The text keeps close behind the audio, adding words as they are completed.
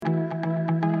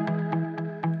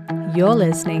You're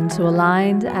listening to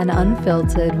Aligned and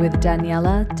Unfiltered with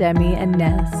Daniela, Demi, and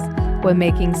Ness. We're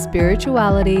making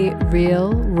spirituality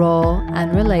real, raw,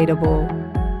 and relatable.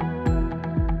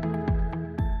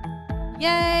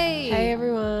 Yay! Hey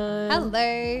everyone.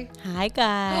 Hello. Hi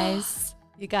guys.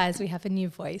 You guys, we have a new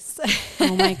voice.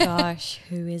 Oh my gosh,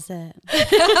 who is it?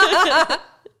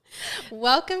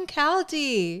 Welcome,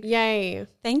 Chaldee. Yay.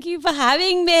 Thank you for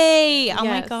having me. Oh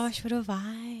my Yes. gosh, what a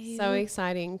vibe. So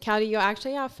exciting. Chaldee, you're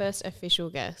actually our first official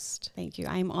guest. Thank you.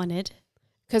 I'm honored.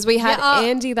 Because we had Yeah,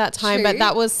 Andy that time, but true.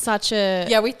 that was such a...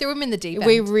 Yeah, we threw him in the deep end.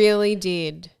 We really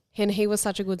did. And he was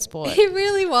such a good sport. He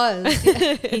really was.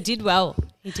 He did well.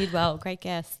 He did well. Great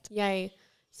guest. Yay.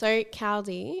 So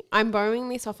Chaldee, I'm borrowing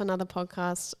this off another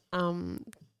podcast,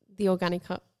 the Organic...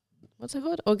 What's it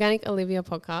called? Organic Olivia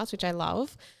podcast, which I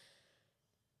love.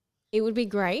 It would be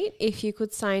great if you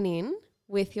could sign in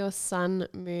with your sun,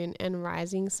 moon and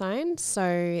rising sign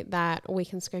so that we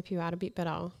can scope you out a bit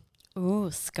better.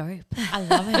 Ooh, scope. I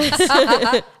love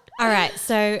it. All right.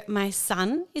 So my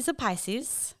sun is a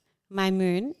Pisces. My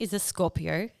moon is a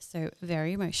Scorpio. So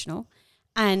very emotional.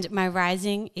 And my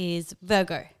rising is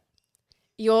Virgo.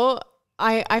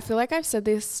 I feel like I've said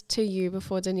this to you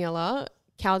before, Daniela.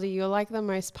 Chaldee, you're like the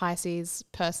most Pisces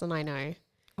person I know.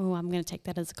 Oh, I'm going to take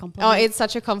that as a Oh, compliment. it's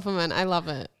such a compliment. I love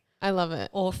it. I love it.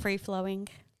 Or free flowing.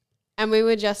 And we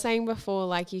were just saying before,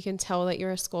 like you can tell that you're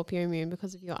a Scorpio moon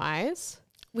because of your eyes.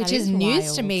 Which That is is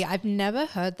news to wild. me. I've never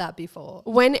heard that before.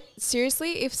 When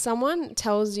seriously, if someone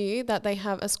tells you that they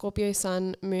have a Scorpio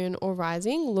sun, moon or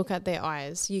rising, look at their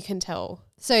eyes. You can tell.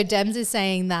 So Dems is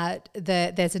saying that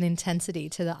there's an intensity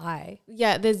to the eye.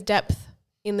 Yeah, there's depth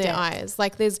in their Depth. eyes.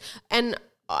 Like and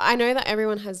I know that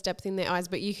everyone has depth in their eyes,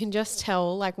 but you can just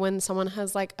tell like when someone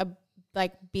has like a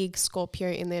big Scorpio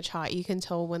in their chart, you can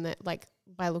tell when they're like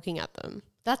by looking at them.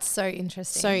 That's so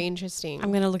interesting. So interesting.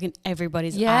 I'm going to look in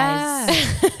everybody's yeah.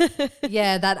 eyes.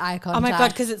 Yeah, that eye contact. Oh my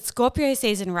God, because it's Scorpio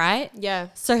season, right? Yeah.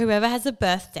 So whoever has a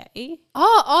birthday. Me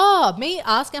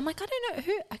asking. I'm like, I don't know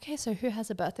who. Okay, so who has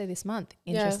a birthday this month?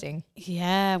 Interesting.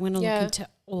 Yeah, I'm going to Yeah. look into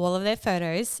all of their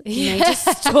photos. You know,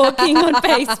 just stalking on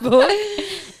Facebook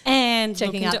and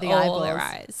Checking look out into the all their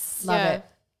eyeballs. eyes. Love Yeah. it.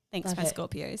 Thanks, Love my it.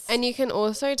 Scorpios. And you can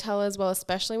also tell as well,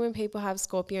 especially when people have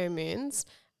Scorpio moons,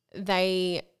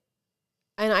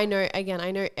 and I know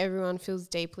everyone feels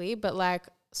deeply, but like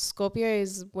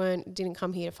Scorpios didn't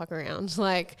come here to fuck around.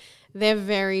 Like they're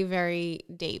very, very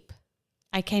deep.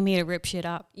 I came here to rip shit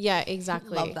up. Yeah,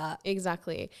 exactly. Love that.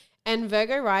 Exactly. And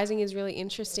Virgo rising is really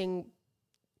interesting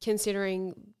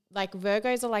considering like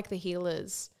Virgos are like the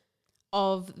healers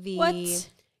of the What?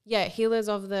 Yeah, healers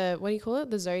of the, what do you call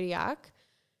it? The zodiac.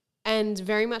 And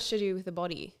very much to do with the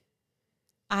body.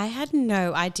 I had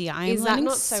no idea. I am Is that learning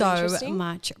not so so interesting?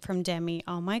 much from Demi.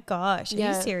 Oh my gosh. Are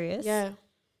you serious? Yeah.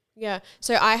 Yeah.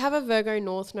 So I have a Virgo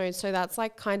North node. So that's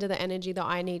like kind of the energy that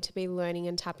I need to be learning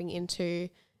and tapping into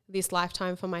this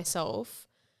lifetime for myself.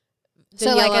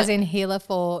 So like Daniela- as in healer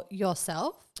for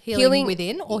yourself? Healing Healing-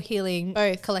 within or healing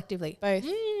Both. collectively? Both.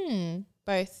 Mm.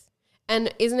 Both.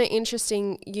 And isn't it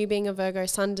interesting, you being a Virgo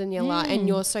sun, Daniela, and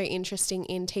you're so interesting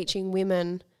in teaching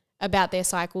women about their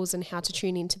cycles and how to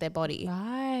tune into their body.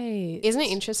 Right. Isn't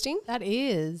it interesting? That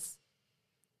is.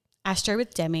 Astro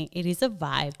with Demi. It is a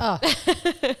vibe. Oh,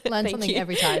 learn Thank something you.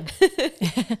 every time.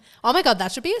 Oh my God,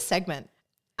 that should be a segment.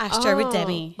 Astro with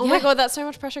Demi. Oh my God, that's so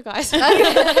much pressure, guys.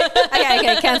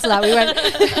 Okay, cancel that. We went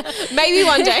Maybe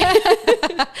one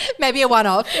day. maybe a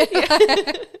one-off.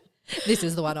 This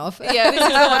is the one-off. Yeah, this is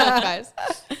the one, guys.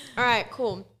 All right,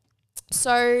 cool.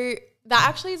 So that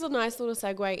actually is a nice little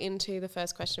segue into the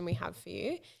first question we have for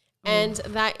you. And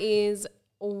that is,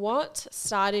 what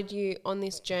started you on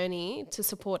this journey to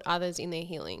support others in their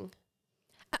healing?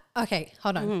 Okay,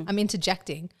 hold on. I'm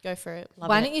interjecting. Go for it.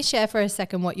 Why don't you share for a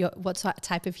second what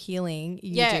type of healing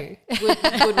you do?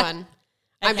 Good one.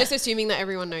 I'm just assuming that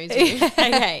everyone knows you.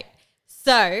 Okay.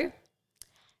 So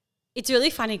it's really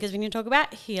funny because when you talk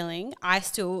about healing, I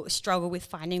still struggle with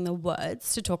finding the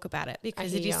words to talk about it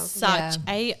because it hear is ya. such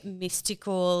a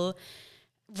mystical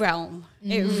realm.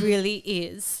 It really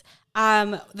is.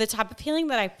 The type of healing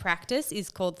that I practice is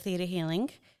called theta healing,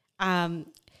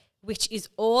 which is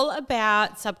all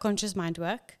about subconscious mind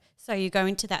work. So you go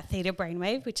into that theta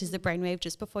brainwave, which is the brainwave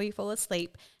just before you fall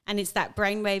asleep. And it's that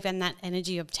brainwave and that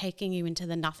energy of taking you into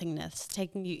the nothingness,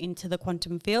 taking you into the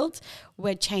quantum field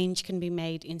where change can be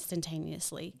made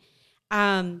instantaneously.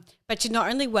 But you're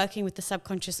not only working with the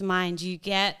subconscious mind, you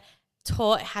get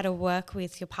taught how to work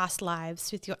with your past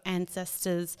lives, with your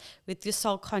ancestors, with your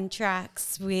soul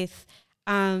contracts, with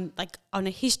like on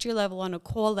a history level, on a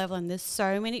core level. And there's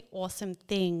so many awesome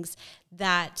things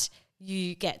that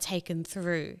you get taken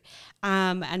through.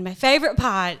 And my favorite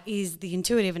part is the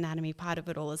intuitive anatomy part of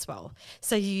it all as well.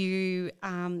 So you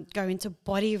go into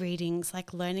body readings,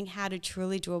 like learning how to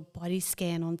truly do a body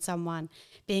scan on someone,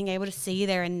 being able to see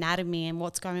their anatomy and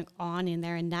what's going on in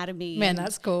their anatomy. Man,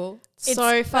 that's cool.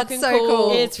 So fucking so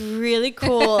cool. It's really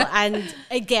cool. And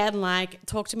again, like,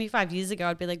 talk to me 5 years ago,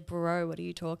 I'd be like, bro, what are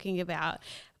you talking about?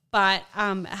 But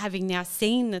having now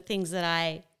seen the things that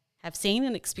I have seen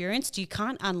and experienced, you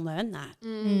can't unlearn that.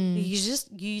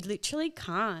 You literally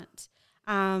can't.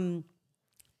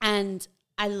 And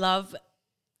I love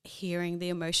hearing the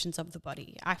emotions of the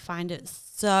body. I find it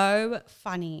so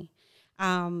funny.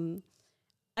 And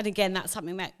again, that's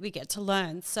something that we get to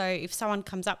learn. So if someone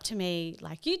comes up to me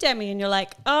like you, Demi, and you're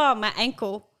like, oh, my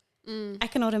ankle, I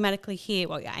can automatically hear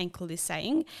what your ankle is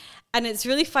saying. And it's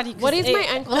really funny. What is my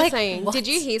ankle saying? what? Did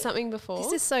you hear something before?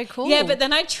 This is so cool. Yeah, but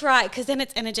then I try, because then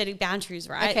it's energetic boundaries,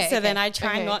 right? Okay, so okay, then I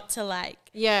try okay. not to like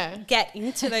Yeah. get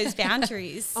into those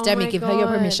boundaries. Oh Demi, my give her your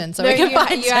God. permission so No, we can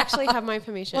find you out. actually have my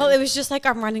permission. Well, it was just like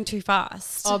I'm running too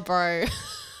fast. oh, bro.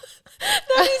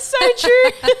 That is so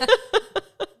true.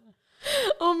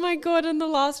 Oh my God. And the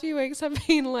last few weeks have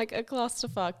been like a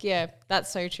clusterfuck. Yeah,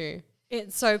 that's so true.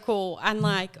 It's so cool. And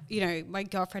like, you know, my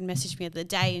girlfriend messaged me the other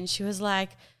day and she was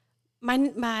like, my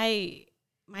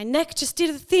neck just did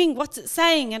a thing. What's it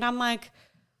saying? And I'm like,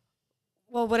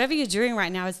 well, whatever you're doing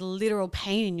right now is literal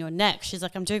pain in your neck. She's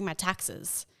like, I'm doing my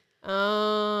taxes.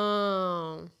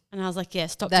 Oh. And I was like, yeah,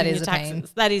 stop That doing is your a pain.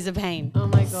 taxes. That is a pain. Oh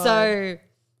my God. So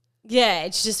yeah,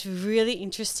 it's just really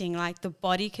interesting. Like, the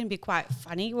body can be quite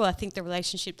funny. Well, I think the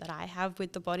relationship that I have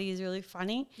with the body is really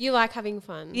funny. You like having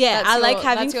fun. Yeah, I like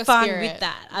having that's your fun spirit. with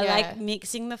that. I Yeah. like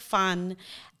mixing the fun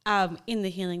in the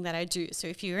healing that I do. So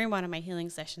if you're in one of my healing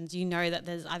sessions, you know that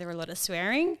there's either a lot of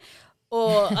swearing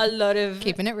or a lot of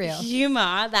Keeping it real.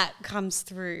 humor that comes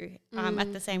through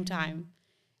at the same time.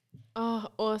 Oh,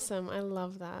 awesome. I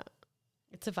love that.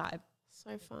 It's a vibe.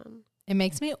 So fun. It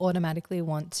makes me automatically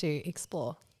want to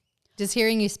explore. Just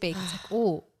hearing you speak, it's like,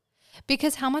 oh,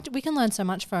 because how much we can learn so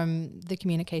much from the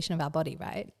communication of our body,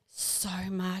 right? So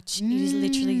much. It is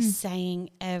literally saying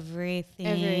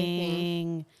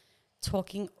Everything.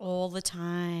 talking all the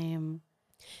time.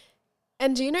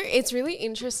 And do you know, it's really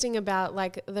interesting about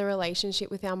like the relationship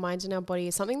with our mind and our body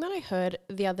is something that I heard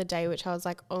the other day, which I was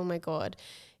like, oh my God,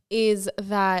 is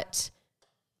that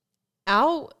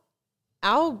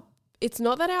it's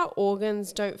not that our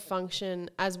organs don't function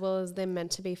as well as they're meant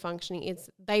to be functioning.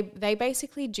 It's they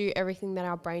basically do everything that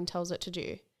our brain tells it to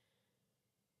do.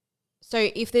 So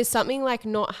if there's something like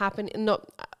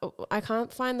I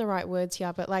can't find the right words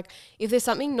here, but like if there's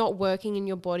something not working in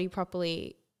your body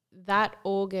properly, that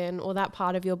organ or that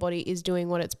part of your body is doing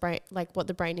what what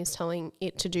the brain is telling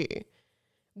it to do,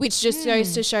 which just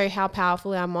goes to show how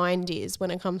powerful our mind is when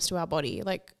it comes to our body.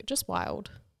 Like, just wild.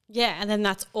 Yeah, and then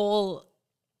that's all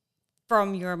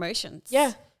from your emotions.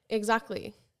 Yeah,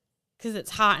 exactly. Because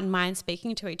it's heart and mind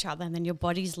speaking to each other, and then your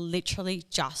body's literally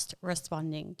just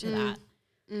responding to that.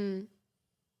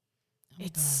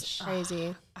 It's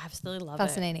Crazy. I absolutely love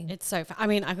Fascinating. it. It's so I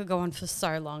mean, I could go on for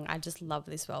so long. I just love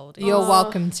this world. You're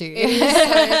welcome to. It is so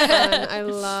fun. I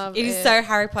love it. It is so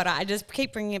Harry Potter. I just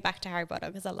keep bringing it back to Harry Potter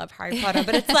because I love Harry Potter.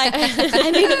 But it's like,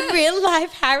 I mean, real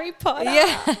life Harry Potter.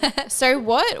 Yeah. So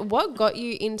what got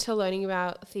you into learning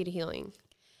about theta healing?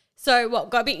 So what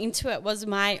got me into it was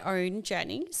my own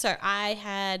journey. So I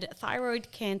had thyroid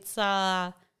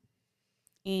cancer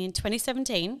in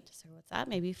 2017. So what's that?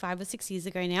 Maybe 5 or 6 years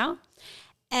ago now.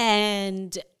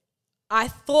 And I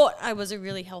thought I was a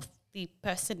really healthy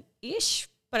person-ish,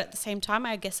 but at the same time,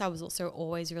 I guess I was also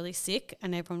always really sick.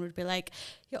 And everyone would be like,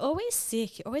 you're always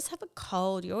sick. You always have a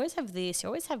cold. You always have this. You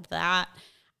always have that.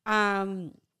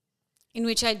 In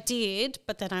which I did,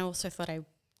 but then I also thought I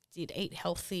did eat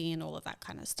healthy and all of that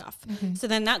kind of stuff. So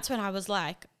then that's when I was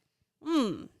like,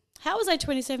 how was I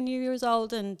 27 years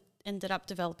old and ended up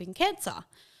developing cancer?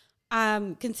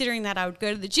 Considering that I would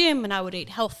go to the gym and I would eat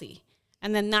healthy.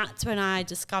 And then that's when I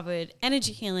discovered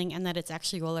energy healing and that it's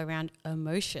actually all around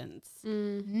emotions.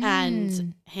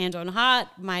 And hand on heart,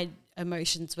 my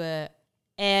emotions were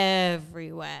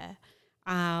everywhere.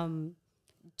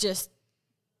 Just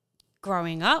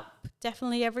growing up,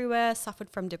 definitely everywhere, suffered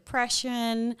from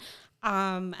depression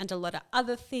and a lot of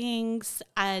other things.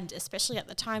 And especially at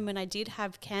the time when I did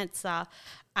have cancer,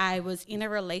 I was in a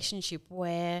relationship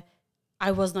where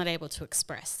I was not able to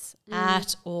express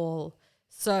at all.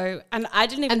 So, and I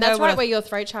didn't even know. And that's right where your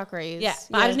throat chakra is. Yeah,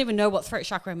 but I didn't even know what throat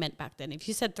chakra meant back then. If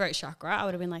you said throat chakra, I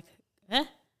would have been like,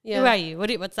 Yeah. who are you?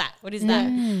 What's that? What is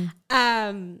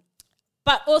that?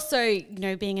 But also, you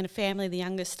know, being in a family, the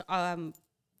youngest of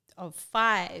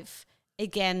 5,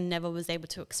 again, never was able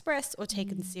to express or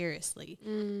taken seriously.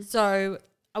 So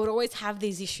I would always have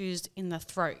these issues in the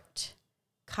throat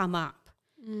come up.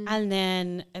 And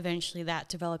then eventually that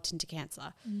developed into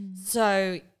cancer.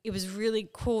 So it was really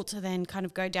cool to then kind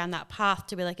of go down that path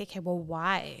to be like, okay, well,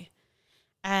 why?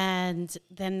 And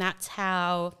then that's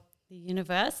how the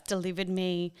universe delivered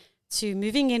me to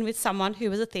moving in with someone who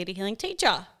was a theatre healing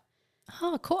teacher.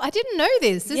 Oh, cool. I didn't know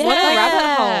this. What a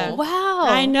rabbit hole. Wow.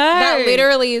 I know. That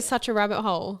literally is such a rabbit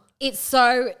hole. It's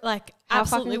so like How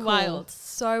absolutely fucking cool. wild.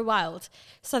 So wild.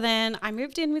 So then I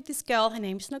moved in with this girl. Her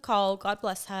name's Nicole. God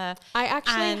bless her. I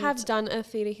actually And have done a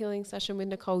theatre healing session with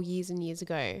Nicole years and years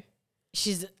ago.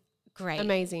 She's great.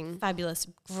 Amazing. Fabulous.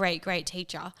 Great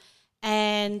teacher.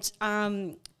 And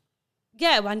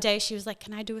yeah, one day she was like,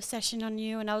 can I do a session on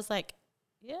you? And I was like,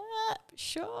 yeah,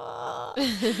 sure.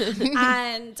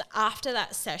 And after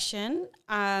that session,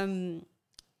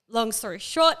 long story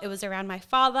short, it was around my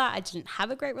father. I didn't have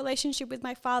a great relationship with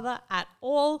my father at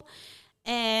all.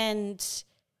 And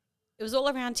it was all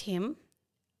around him.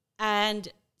 And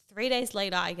 3 days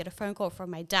later, I get a phone call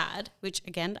from my dad, which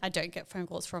again, I don't get phone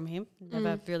calls from him.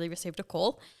 Never really received a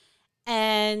call.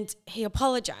 And he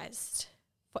apologized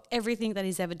for everything that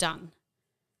he's ever done.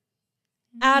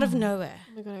 Out of nowhere.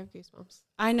 Oh my God, I have goosebumps.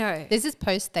 I know. This is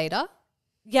post theta?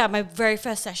 Yeah, my very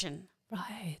first session.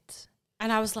 Right.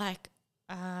 And I was like,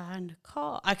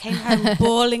 Nicole. I came home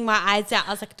bawling my eyes out.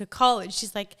 I was like, Nicole. And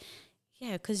she's like,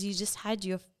 yeah, because you just had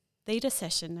your theta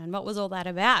session. And what was all that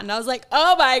about? And I was like,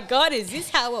 oh my God, is this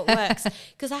how it works?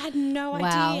 Because I had no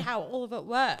idea how all of it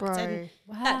worked. Bro. And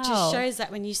that just shows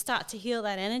that when you start to heal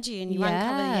that energy and you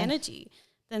uncover the energy,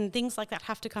 then things like that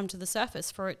have to come to the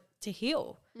surface for it to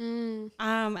heal. And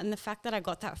the fact that I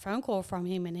got that phone call from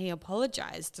him and he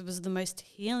apologized, it was the most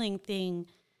healing thing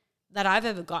that I've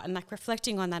ever gotten. Like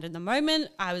reflecting on that in the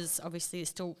moment, I was obviously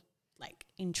still like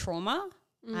in trauma.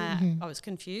 I was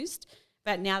confused.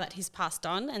 But now that he's passed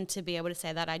on and to be able to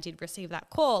say that I did receive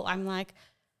that call, I'm like,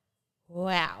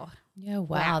 wow. Yeah,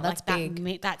 wow, that's like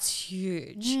big. That's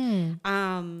huge.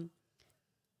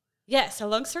 Yeah, so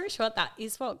long story short, that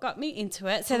is what got me into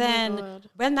it. So then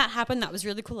when that happened, that was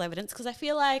really cool evidence because I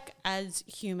feel like as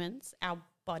humans, our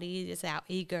bodies, our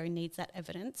ego needs that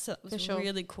evidence. So it was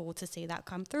really cool to see that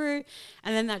come through.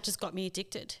 And then that just got me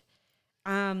addicted.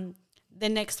 The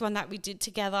next one that we did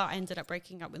together, I ended up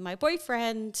breaking up with my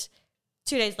boyfriend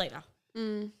 2 days later.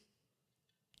 And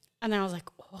I was like,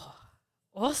 oh,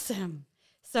 awesome.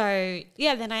 So,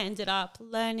 yeah, then I ended up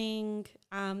learning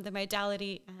the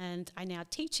modality and I now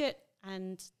teach it.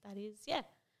 And that is,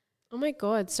 Oh my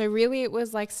God. So really it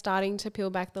was like starting to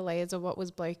peel back the layers of what was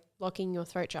blocking your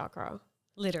throat chakra.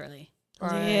 literally.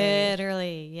 Right.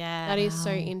 Literally, yeah. That is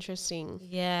so interesting.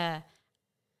 Yeah.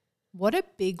 What a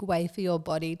big way for your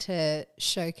body to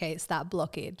showcase that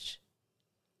blockage.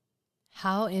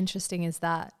 How interesting is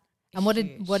that? And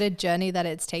what a journey that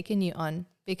it's taken you on,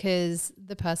 because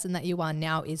the person that you are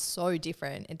now is so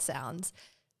different, it sounds,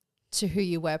 to who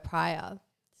you were prior.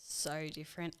 So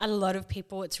different. A lot of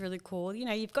people, it's really cool. You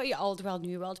know, you've got your old world,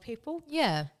 new world people.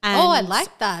 Yeah. And I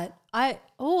like that.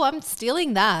 I'm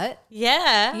stealing that.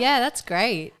 Yeah. Yeah, that's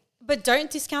great. But don't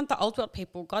discount the old world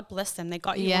people. God bless them. They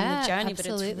got you on the journey.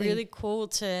 Absolutely. But it's really cool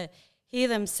to hear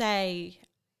them say,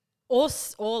 or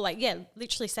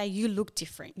literally say, you look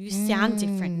different. You sound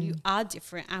different. You are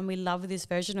different. And we love this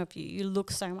version of you. You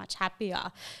look so much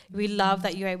happier. We love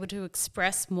that you're able to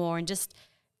express more and just,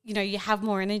 you know, you have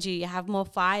more energy. You have more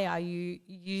fire. You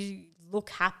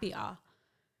look happier.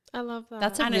 I love that.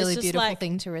 That's a And really it's just beautiful like,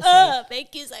 thing to receive. Oh,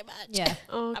 thank you so much. Yeah.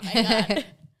 Oh my God.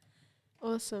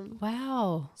 Awesome.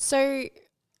 Wow. So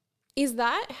is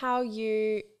that how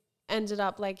you ended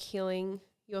up like healing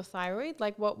your thyroid?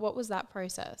 Like what was that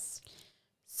process?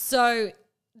 So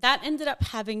that ended up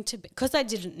having to be, because I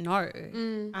didn't know,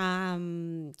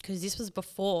 because this was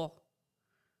before.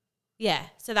 Yeah,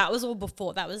 so that was all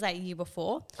before. That was that year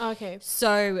before. Okay.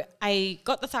 So I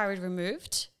got the thyroid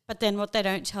removed, but then what they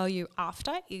don't tell you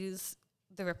after is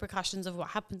the repercussions of what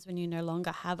happens when you no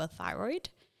longer have a thyroid.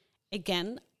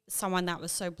 Again, someone that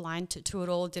was so blind to it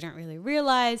all didn't really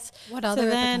realize. What are the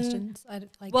repercussions?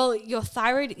 Well, your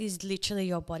thyroid is literally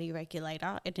your body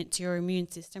regulator and it's your immune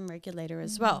system regulator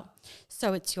as well.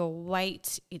 So it's your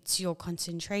weight, it's your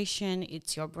concentration,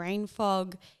 it's your brain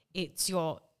fog, it's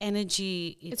your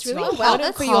energy. It's really your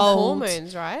important for your cold.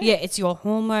 hormones, right? Yeah, it's your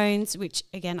hormones, which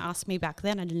again, asked me back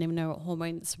then. I didn't even know what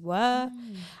hormones were.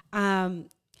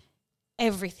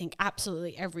 Everything,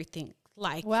 absolutely everything.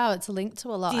 Like wow, it's linked to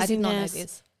a lot. I did not know dizziness,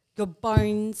 this. your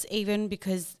bones even,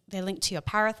 because they're linked to your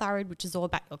parathyroid, which is all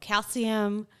about your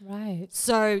calcium. Right.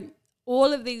 So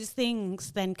all of these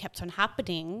things then kept on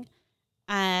happening.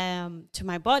 to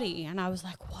my body, and I was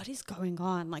like, what is going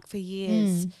on? Like for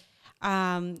years.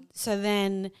 So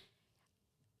then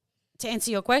to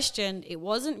answer your question, it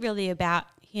wasn't really about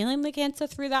healing the cancer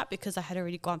through that because I had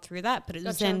already gone through that, but it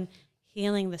was then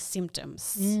healing the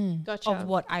symptoms of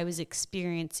what I was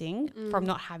experiencing from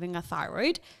not having a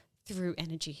thyroid through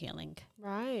energy healing.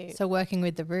 Right. So working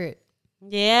with the root.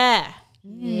 Yeah.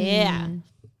 Yeah.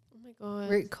 Oh my God.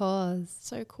 Root cause.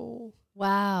 So cool.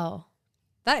 Wow.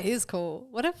 That is cool.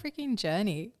 What a freaking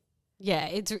journey. Yeah,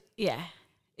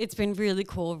 it's been really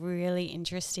cool, really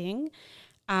interesting.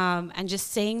 And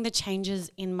just seeing the changes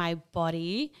in my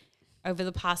body over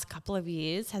the past couple of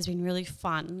years has been really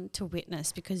fun to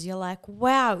witness because you're like,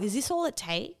 wow, is this all it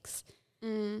takes?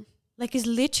 Like, is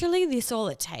literally this all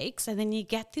it takes? And then you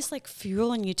get this like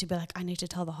fuel in you to be like, I need to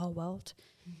tell the whole world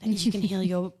that you can heal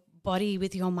your body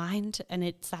with your mind, and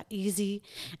it's that easy,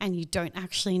 and you don't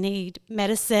actually need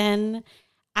medicine.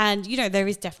 And, you know, there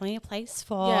is definitely a place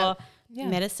for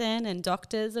medicine and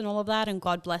doctors and all of that, and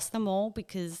God bless them all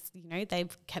because, you know,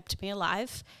 they've kept me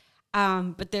alive.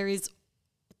 But there is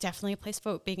definitely a place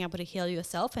for being able to heal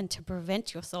yourself and to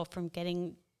prevent yourself from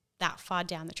getting that far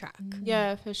down the track.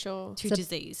 Yeah, for sure. To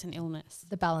disease and illness.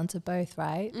 The balance of both,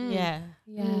 right? Yeah.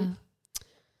 Yeah.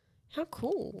 How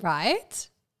cool. Right?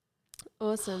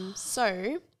 Awesome.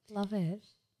 So Love it.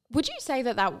 would you say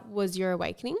that that was your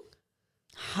awakening?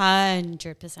 100%.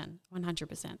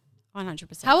 100%.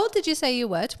 100%. How old did you say you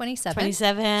were? 27?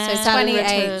 27. So Saturn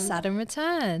 28, return. Saturn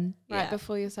return. Right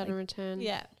before your Saturn return.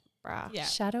 Yeah. Bruh. Yeah.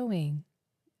 Shadowing.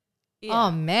 Yeah.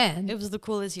 Oh, man. It was the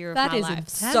coolest year That of my is life.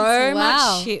 intense. So Wow.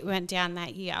 much shit went down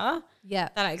that year Yeah.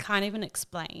 that I can't even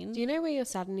explain. Do you know where your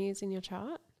Saturn is in your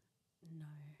chart? No.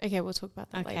 Okay, we'll talk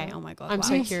about that Okay. later. Oh my God. I'm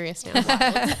so wild. curious now.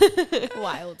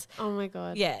 Wild. Oh my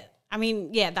God. Yeah. I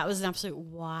mean, yeah, that was an absolute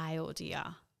wild year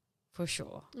for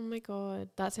sure. Oh my God.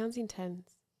 That sounds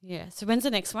intense. Yeah. So when's the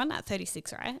next one? At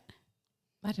 36, right?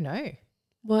 I don't know.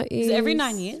 What Is it every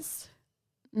 9 years?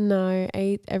 No,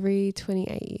 every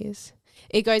 28 years.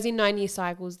 It goes in 9-year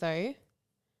cycles though,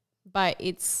 but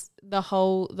it's the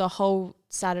whole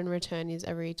Saturn return is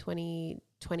every 29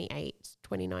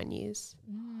 years.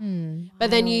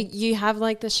 But then you have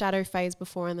like the shadow phase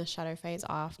before and the shadow phase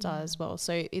after as well.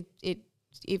 So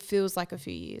it feels like a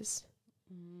few years.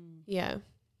 Yeah.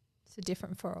 So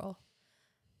different for all.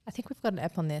 I think we've got an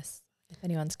ep on this, if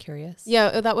anyone's curious.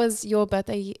 Yeah, that was your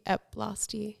birthday ep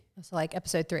last year. So like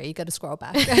episode 3, you got to scroll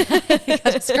back. You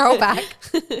got to scroll back.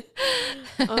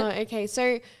 Oh, okay.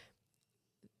 So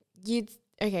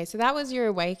so that was your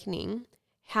awakening.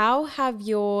 How have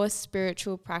your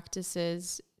spiritual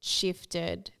practices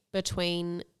shifted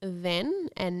between then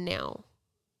and now?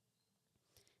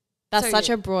 That's such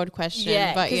a broad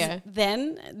question, but 'cause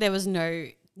then there was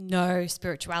no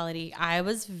spirituality. I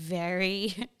was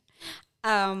very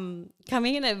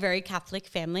coming in a very Catholic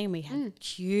family, and we had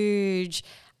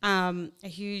a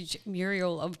huge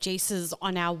mural of Jesus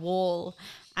on our wall,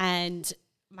 and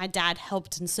my dad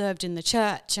helped and served in the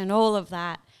church and all of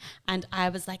that. And I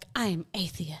was like, I'm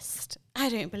atheist. I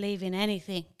don't believe in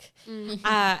anything.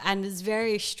 And was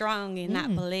very strong in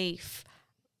that belief,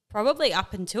 probably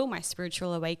up until my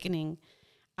spiritual awakening.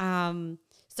 So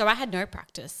I had no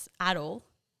practice at all.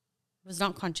 Was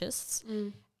not conscious.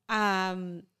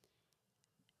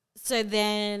 So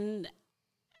then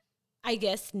I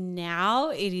guess now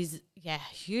it is,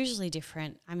 hugely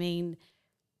different. I mean,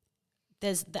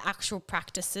 there's the actual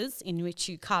practices in which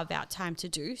you carve out time to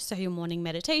do. So your morning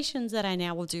meditations that I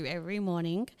now will do every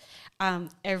morning.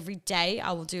 Every day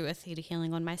I will do a theta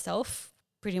healing on myself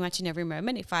pretty much in every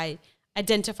moment. If I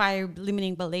identify a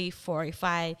limiting belief, or if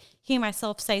I hear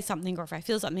myself say something, or if I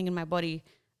feel something in my body,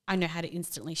 I know how to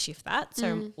instantly shift that. So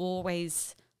I'm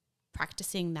always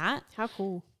practicing that. how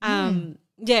cool.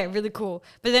 Yeah, really cool.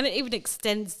 But then it even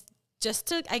extends just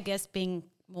to, I guess, being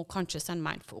more conscious and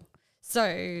mindful.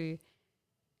 So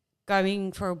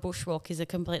going for a bushwalk is a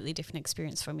completely different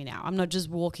experience for me now. I'm not just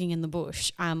walking in the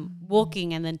bush. I'm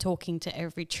walking and then talking to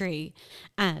every tree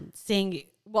and seeing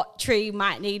what tree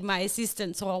might need my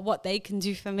assistance or what they can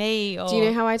do for me. Or Do you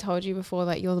know how I told you before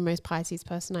that you're the most Pisces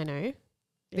person I know?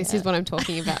 This is what I'm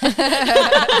talking about.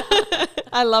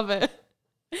 I love it.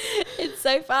 It's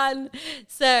so fun.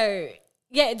 So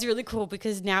yeah, it's really cool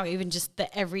because now even just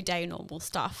the everyday normal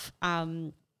stuff,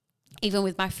 even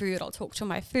with my food, I'll talk to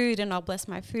my food and I'll bless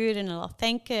my food and I'll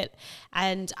thank it.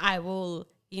 And I will,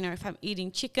 you know, if I'm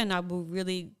eating chicken, I will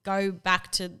really go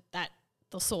back to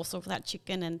the source of that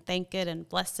chicken and thank it and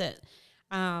bless it.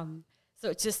 So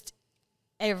it's just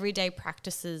everyday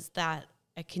practices that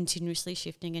are continuously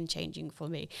shifting and changing for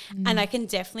me. And I can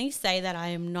definitely say that I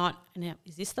am not, and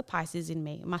is this the Pisces in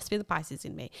me? It must be the Pisces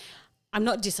in me. I'm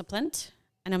not disciplined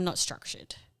and I'm not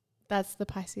structured. That's the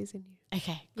Pisces in you.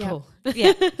 Okay, Yeah. cool.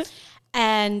 Yeah.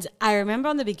 And I remember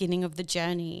on the beginning of the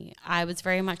journey, I was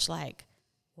very much like,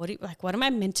 what am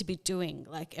I meant to be doing?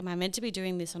 Like, am I meant to be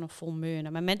doing this on a full moon?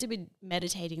 Am I meant to be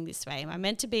meditating this way? Am I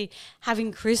meant to be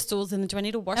having crystals and do I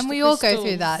need to wash And the we all crystals? go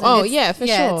through that. Oh, And it's- yeah, for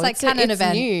sure. It's like canon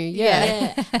event. New.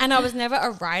 Yeah. Yeah. And I was never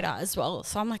a writer as well.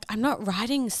 So I'm like, I'm not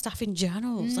writing stuff in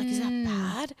journals. Like, is that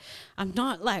bad? I'm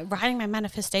not like writing my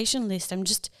manifestation list. I'm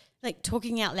just like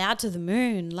talking out loud to the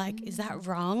moon. Like, is that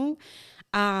wrong?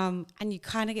 And you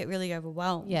kind of get really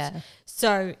overwhelmed. Yeah.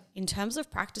 So in terms of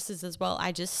practices as well,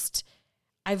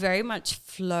 I very much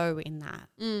flow in that.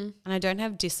 And I don't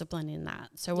have discipline in that.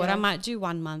 So what I might do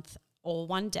 1 month or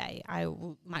one day,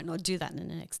 might not do that in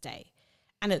the next day.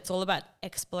 And it's all about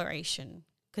exploration.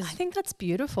 I think that's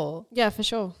beautiful. Yeah, for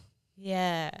sure.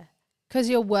 Yeah. Because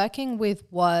you're working with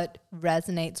what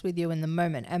resonates with you in the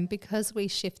moment. And because we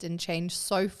shift and change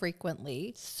so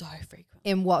frequently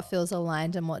in what feels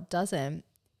aligned and what doesn't,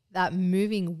 that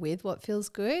moving with what feels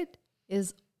good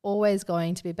is always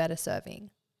going to be better serving.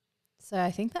 So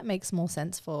I think that makes more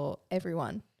sense for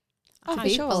everyone to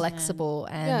be flexible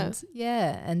and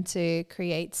and to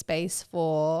create space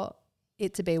for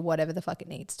it to be whatever the fuck it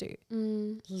needs to.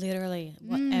 Literally,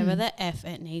 whatever the F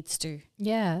it needs to.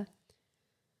 Yeah.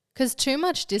 Because too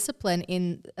much discipline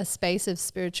in a space of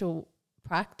spiritual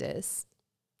practice.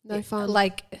 No fun.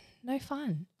 No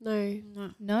fun. No.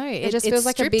 No. It just feels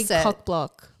like a big cock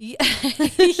block. Yeah.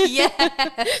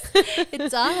 Yes.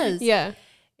 It does. Yeah.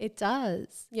 It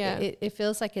does. Yeah. It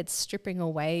feels like it's stripping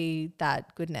away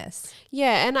that goodness.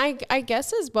 Yeah. And I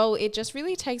guess as well, it just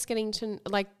really takes getting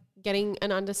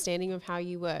an understanding of how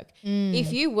you work.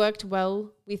 If you worked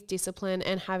well with discipline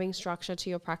and having structure to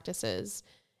your practices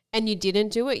and you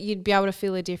didn't do it, you'd be able to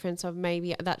feel a difference of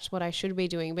maybe that's what I should be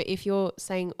doing. But if you're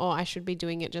saying, oh, I should be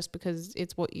doing it just because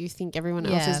it's what you think everyone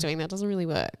else is doing, that doesn't really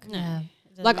work. Yeah.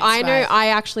 Like I know I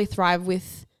actually thrive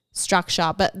with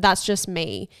structure, but that's just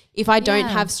me. If I don't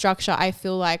have structure, I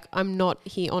feel like I'm not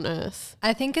here on earth.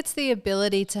 I think it's the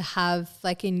ability to have,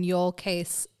 like in your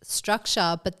case,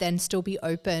 structure, but then still be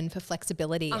open for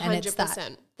flexibility. 100%. And it's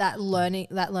that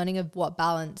learning of what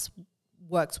balance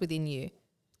works within you.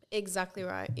 Exactly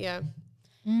right. Yeah.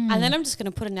 And then I'm just going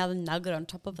to put another nugget on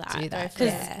top of that. Do that.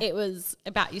 Because it was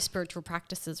about your spiritual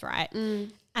practices, right?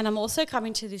 And I'm also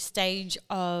coming to this stage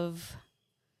of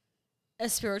a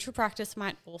spiritual practice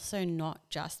might also not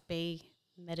just be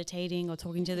meditating or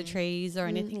talking to the trees or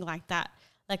anything like that.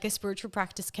 Like a spiritual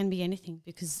practice can be anything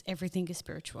because everything is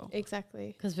spiritual.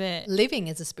 Exactly. Because we're living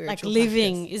is a spiritual practice.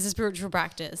 Living is a spiritual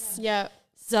practice. Yeah.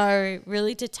 So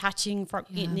really detaching from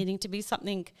it needing to be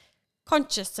something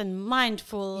conscious and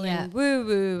mindful and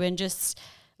woo-woo and just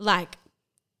like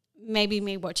maybe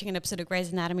me watching an episode of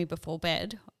Grey's Anatomy before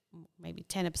bed, maybe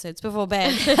 10 episodes before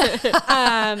bed,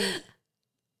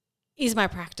 is my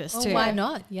practice too. Why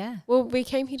not? Yeah. Well, we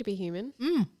came here to be human.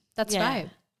 That's right.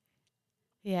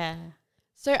 Yeah.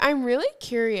 So I'm really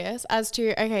curious as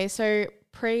to, okay, so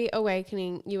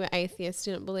pre-awakening, you were atheist,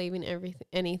 didn't believe in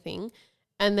anything.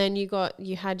 And then you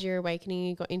had your awakening,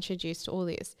 you got introduced to all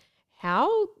this.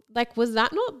 How, like, was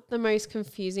that not the most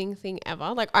confusing thing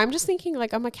ever? Like, I'm just thinking,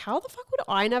 like, I'm like, how the fuck would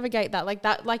I navigate that?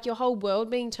 Like your whole world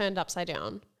being turned upside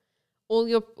down, all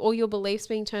your beliefs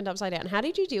being turned upside down. How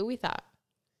did you deal with that?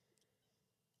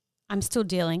 I'm still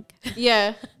dealing.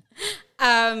 Yeah.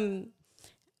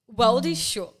 World is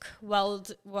shook.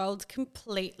 World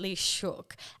completely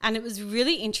shook. And it was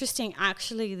really interesting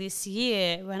actually this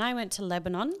year when I went to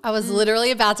Lebanon. I was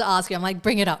literally about to ask you. I'm like,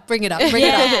 bring it up. When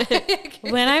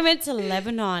I went to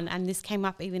Lebanon, and this came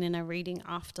up even in a reading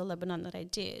after Lebanon that I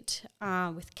did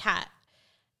with Kat.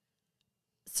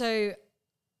 So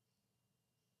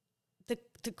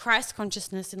the Christ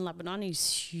consciousness in Lebanon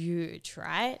is huge,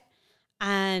 right?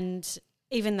 And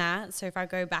even that, so if I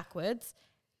go backwards,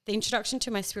 the introduction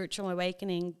to my spiritual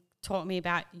awakening taught me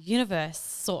about universe,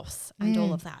 source, and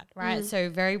all of that, right? So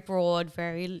very broad,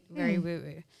 very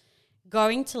woo-woo.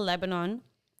 Going to Lebanon,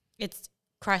 it's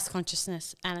Christ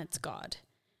consciousness and it's God.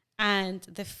 And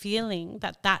the feeling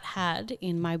that had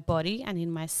in my body and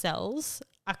in my cells,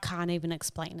 I can't even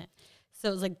explain it. So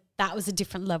it was like, that was a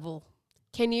different level.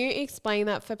 Can you explain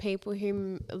that for people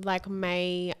who like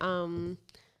may,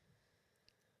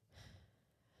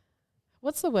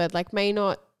 what's the word? Like may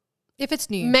not. If it's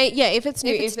new. If it's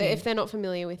new, if they're not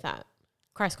familiar with that.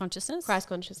 Christ consciousness? Christ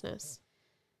consciousness.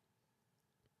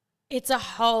 It's a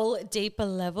whole deeper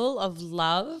level of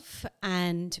love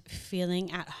and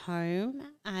feeling at home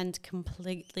and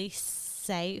completely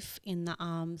safe in the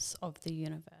arms of the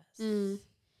universe.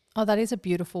 Oh, that is a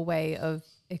beautiful way of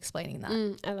explaining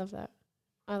that. I love that.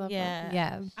 I love that.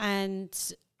 Yeah.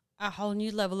 And a whole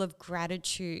new level of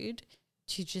gratitude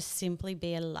to just simply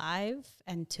be alive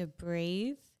and to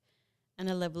breathe, and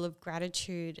a level of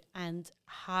gratitude and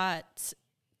heart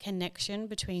connection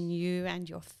between you and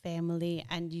your family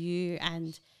and you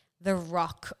and the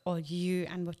rock or you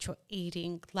and what you're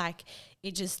eating. Like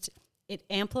it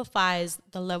amplifies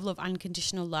the level of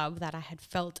unconditional love that I had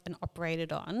felt and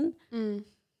operated on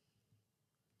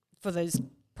for those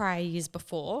prior years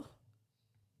before.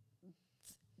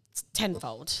 It's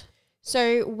tenfold.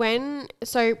 So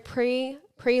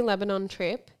pre-Lebanon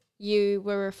trip, you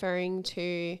were referring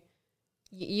to,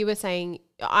 you were saying,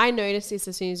 I noticed this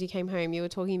as soon as you came home, you were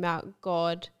talking about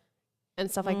God and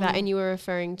stuff like that, and you were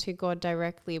referring to God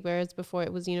directly, whereas before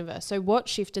it was universe. So what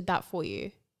shifted that for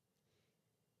you?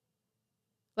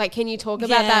 Like, can you talk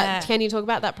about that? Can you talk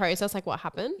about that process? Like, what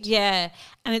happened? Yeah.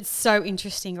 And it's so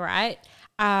interesting, right?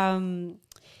 When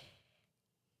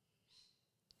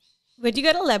you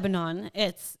go to Lebanon,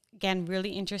 it's, again,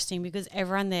 really interesting because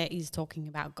everyone there is talking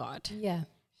about God. Yeah.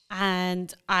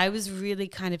 And I was really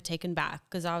kind of taken back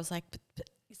because I was like, but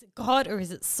is it God or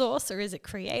is it source or is it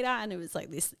creator? And it was like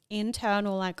this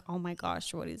internal, like, oh my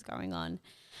gosh, what is going on?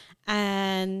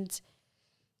 And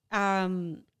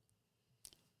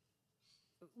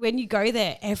when you go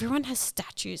there, everyone has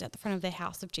statues at the front of their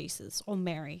house of Jesus or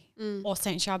Mary or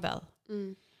Saint Charbel.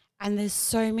 And there's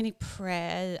so many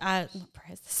there's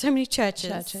so many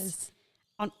churches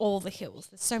on all the hills.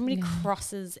 There's so many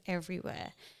crosses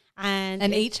everywhere.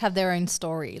 And each have their own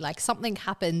story. Like something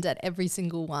happened at every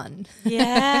single one.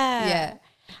 Yeah. Yeah.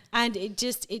 And it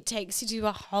takes you to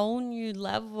a whole new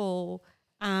level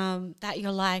that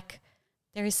you're like,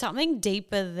 there is something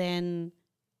deeper than,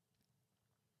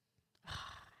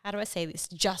 how do I say this?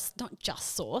 Not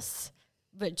just source,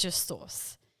 but just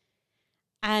source.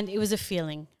 And it was a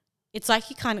feeling. It's like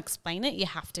you can't explain it, you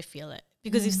have to feel it.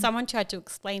 Because if someone tried to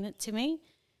explain it to me,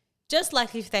 just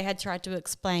like if they had tried to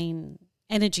explain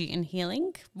energy and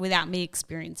healing without me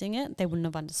experiencing it, they wouldn't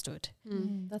have understood.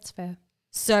 That's fair.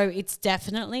 So it's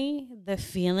definitely the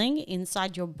feeling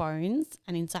inside your bones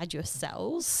and inside your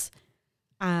cells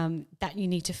that you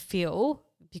need to feel,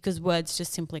 because words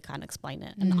just simply can't explain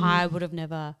it. And I would have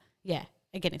never,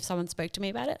 again, if someone spoke to me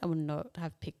about it, I would not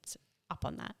have picked up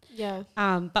on that. Yeah.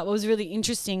 But what was really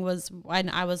interesting was when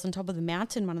I was on top of the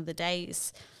mountain one of the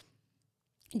days,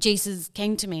 Jesus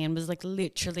came to me and was like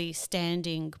literally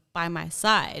standing by my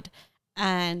side,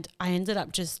 and I ended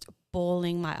up just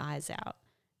bawling my eyes out.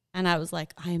 And I was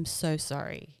like, I am so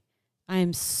sorry. I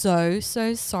am so,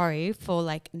 so sorry for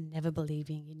like never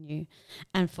believing in you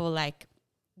and for like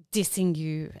dissing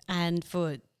you and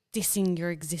for dissing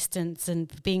your existence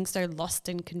and for being so lost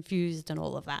and confused and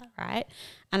all of that, right?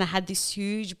 And I had this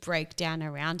huge breakdown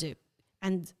around it.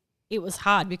 And it was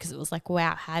hard because it was like,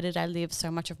 wow, how did I live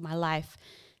so much of my life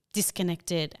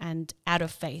disconnected and out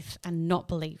of faith and not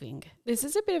believing? This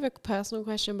is a bit of a personal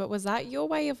question, but was that your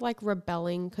way of like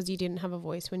rebelling because you didn't have a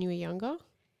voice when you were younger?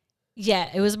 Yeah,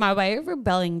 it was my way of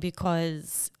rebelling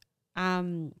because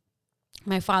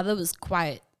my father was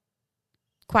quite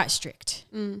strict.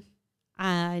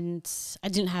 And I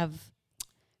didn't have,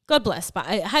 God bless, but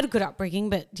I had a good upbringing,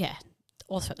 but yeah,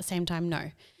 also at the same time,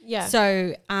 no. Yeah.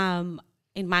 So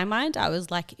in my mind, I was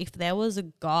like, if there was a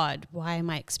God, why am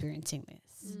I experiencing this?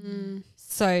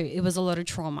 So it was a lot of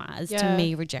trauma as to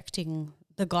me rejecting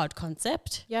the God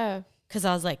concept. Yeah. Because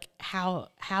I was like, how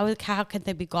can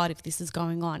there be God if this is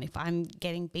going on, if I'm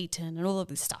getting beaten and all of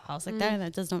this stuff? I was like, no,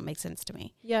 that does not make sense to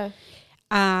me. Yeah.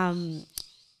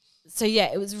 So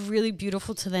yeah, it was really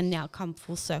beautiful to then now come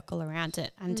full circle around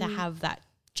it and to have that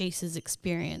Jesus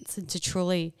experience and to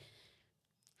truly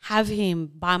have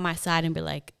him by my side and be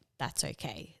like, that's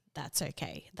okay, that's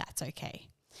okay, that's okay.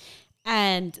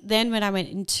 And then when I went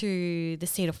into the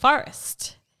Cedar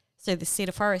Forest, so the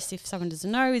Cedar Forest, if someone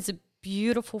doesn't know, is a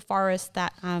beautiful forest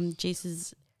that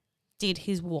Jesus did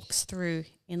his walks through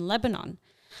in Lebanon.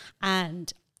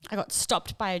 And I got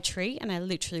stopped by a tree and I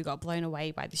literally got blown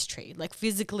away by this tree. Like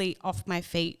physically off my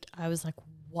feet. I was like,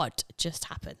 what just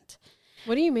happened?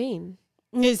 What do you mean?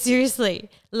 No, seriously.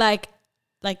 Like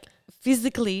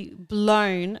physically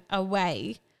blown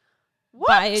away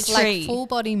by a tree. Like full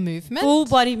body movement? Full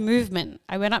body movement.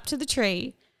 I went up to the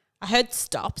tree. I heard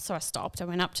stop, so I stopped. I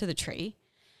went up to the tree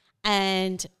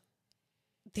and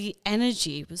the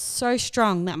energy was so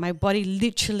strong that my body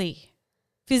literally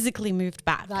physically moved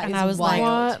back. And I was wild.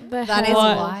 like, What the That hell?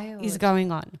 is wild. what is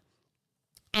going on?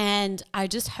 And I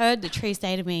just heard the tree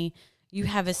say to me, you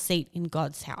have a seat in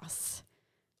God's house.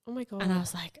 Oh my God. And I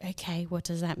was like, okay, what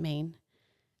does that mean?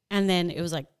 And then it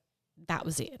was like, that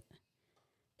was it.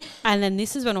 And then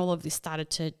this is when all of this started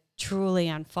to truly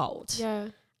unfold. Yeah.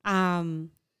 And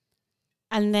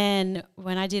then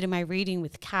when I did my reading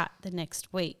with Kat the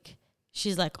next week,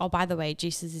 she's like, oh, by the way,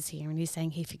 Jesus is here and he's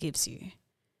saying he forgives you.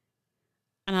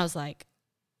 And I was like,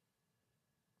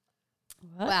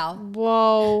 what? Wow.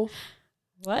 Whoa.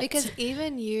 What? Because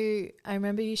even you, I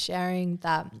remember you sharing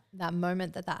that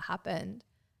moment that happened,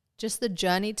 just the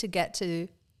journey to get to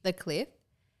the cliff,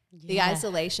 the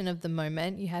isolation of the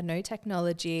moment. You had no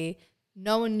technology.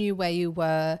 No one knew where you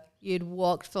were. You'd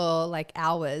walked for like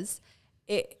hours.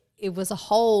 It was a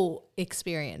whole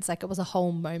experience. Like it was a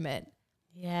whole moment.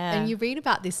 Yeah. And you read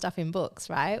about this stuff in books,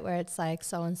 right? Where it's like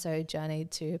so-and-so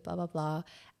journeyed to blah, blah, blah.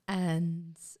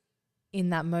 And in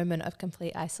that moment of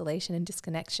complete isolation and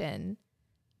disconnection,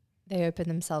 they open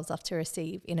themselves up to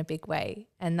receive in a big way.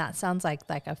 And that sounds like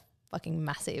a fucking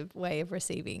massive way of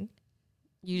receiving.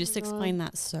 You just explained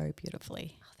that so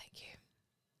beautifully. Oh, thank you.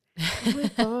 Oh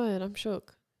my God, I'm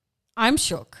shook. I'm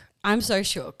shook. I'm so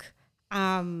shook.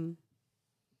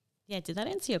 Yeah, did that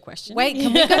answer your question? Wait,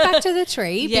 can we go back to the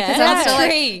tree? Yeah, Because I'm still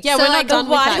tree. like, Yeah, so we're like not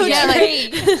done with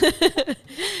that. tree.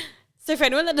 So for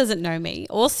anyone that doesn't know me,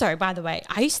 also, by the way,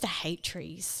 I used to hate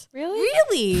trees.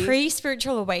 Really?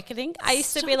 Pre-spiritual awakening, I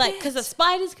used to be like, because a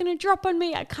spider's going to drop on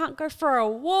me. I can't go for a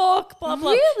walk, blah,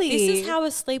 blah. Really? This is how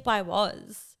asleep I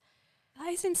was. That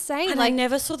is insane. And I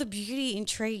never saw the beauty in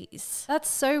trees. That's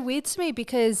so weird to me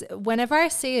because whenever I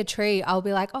see a tree, I'll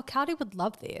be like, oh, Chaldee would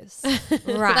love this.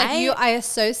 Right? Like I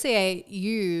associate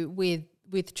you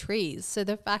with trees. So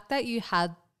the fact that you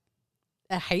had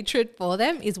a hatred for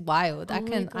them is wild. I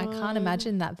can't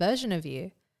imagine that version of you.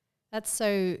 That's so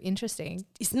interesting.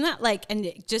 Isn't that like, and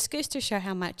it just goes to show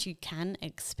how much you can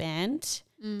expand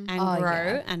and Oh, grow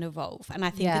yeah. and evolve. And I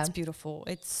think it's beautiful.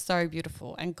 It's so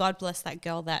beautiful. And God bless that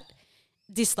girl that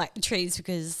disliked the trees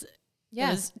because there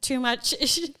was too much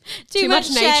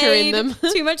nature in them.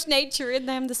 Too much nature in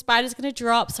them. The spider's going to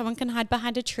drop. Someone can hide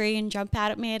behind a tree and jump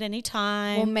out at me at any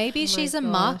time. Well, maybe she's a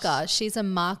gosh. marker. She's a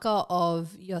marker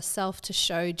of yourself to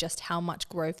show just how much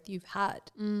growth you've had.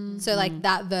 So like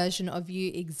that version of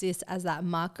you exists as that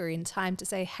marker in time to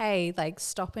say, hey, like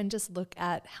stop and just look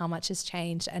at how much has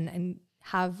changed and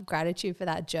have gratitude for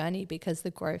that journey because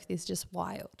the growth is just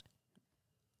wild.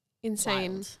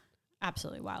 Insane. Wild.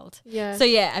 Absolutely wild. Yeah. So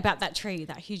yeah, about that tree,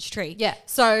 that huge tree. Yeah.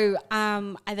 So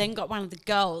I then got one of the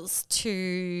girls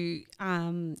to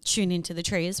tune into the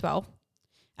tree as well.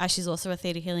 She's also a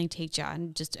theta healing teacher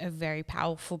and just a very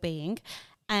powerful being.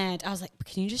 And I was like,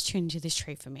 can you just tune into this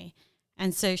tree for me?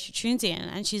 And so she tunes in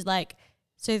and she's like,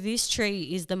 so this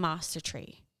tree is the master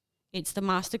tree. It's the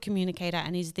master communicator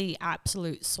and is the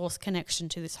absolute source connection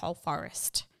to this whole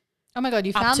forest. Oh my God,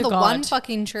 you Up found to the God. one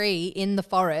fucking tree in the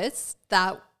forest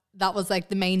that was like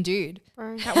the main dude.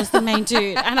 Bro. That was the main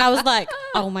dude. And I was like,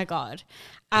 oh my God.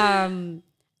 And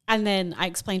then I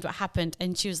explained what happened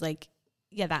and she was like,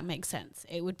 yeah, that makes sense.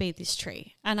 It would be this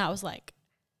tree. And I was like,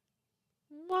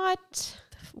 what?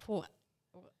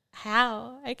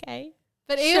 How? Okay.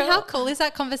 But even how cool is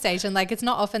that conversation? Like it's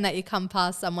not often that you come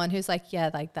past someone who's like, yeah,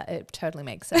 like that, it totally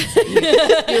makes sense.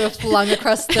 That you were flung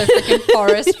across the freaking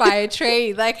forest by a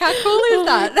tree. Like how cool is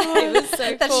that? It was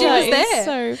so that cool. she was That is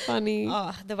there. so funny.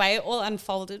 Oh, the way it all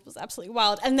unfolded was absolutely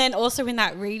wild. And then also in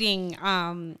that reading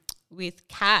with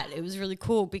Kat, it was really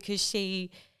cool because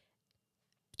she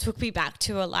took me back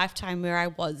to a lifetime where I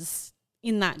was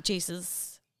in that Jesus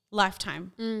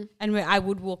lifetime and where I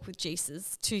would walk with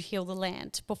Jesus to heal the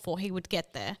land before he would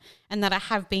get there, and that I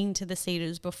have been to the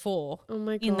Cedars before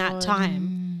in that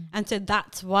time. And so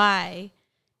that's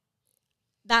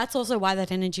also why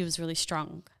that energy was really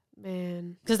strong.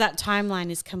 Man. Because that timeline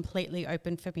is completely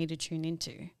open for me to tune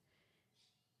into.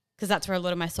 Because that's where a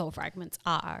lot of my soul fragments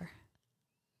are.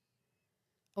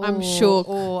 I'm shook.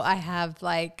 Or I have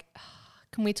like,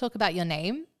 can we talk about your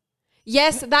name?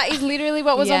 Yes, that is literally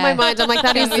what was on my Yeah. mind. I'm like,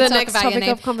 that Can is we the talk next about your topic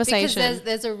name? of conversation.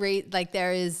 Because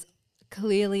there is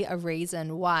clearly a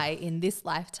reason why in this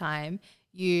lifetime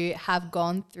you have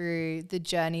gone through the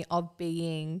journey of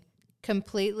being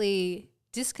completely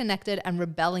disconnected and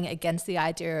rebelling against the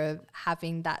idea of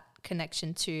having that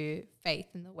connection to faith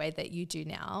in the way that you do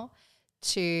now,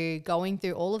 to going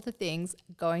through all of the things,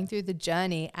 going through the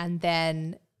journey, and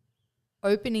then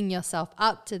opening yourself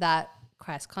up to that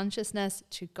Christ consciousness,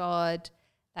 to God,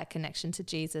 that connection to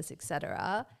Jesus,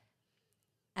 etc.,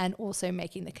 and also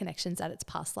making the connections that it's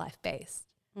past life based.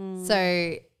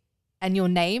 So, and your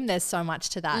name, there's so much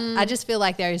to that. I just feel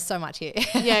like there is so much here.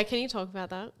 Yeah, can you talk about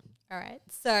that? All right.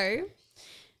 So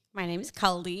my name is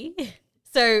Chaldee.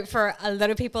 So for a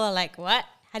lot of people are like, what?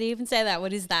 How do you even say that?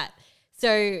 What is that?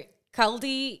 So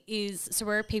Chaldee is, so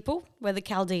we're a people, we're the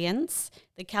Chaldeans.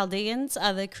 The Chaldeans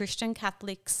are the Christian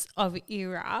Catholics of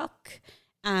Iraq,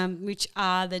 which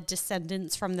are the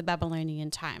descendants from the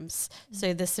Babylonian times,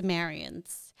 so the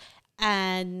Sumerians.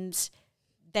 And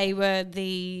they were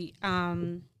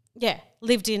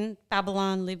lived in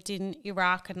Babylon, lived in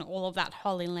Iraq and all of that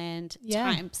Holy Land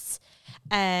times.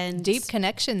 And deep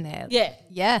connection there. Yeah.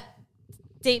 Yeah.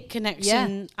 Deep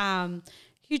connection,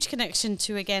 huge connection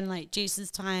to, again, like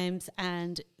Jesus' times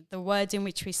and the words in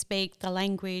which we speak, the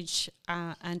language,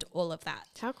 and all of that.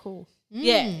 How cool.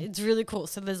 Yeah, it's really cool.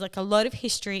 So there's like a lot of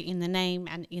history in the name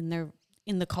and in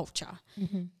the culture.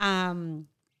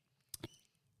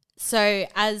 So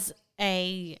as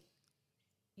a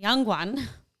young one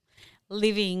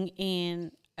living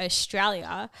in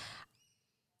Australia,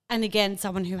 and again,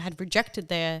 someone who had rejected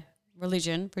their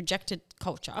religion, rejected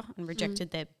culture, and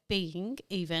rejected their being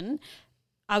even,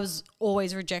 I was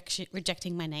always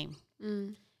rejecting my name.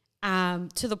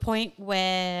 To the point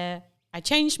where I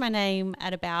changed my name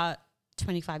at about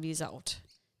 25 years old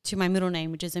to my middle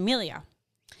name, which is Amelia.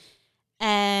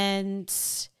 And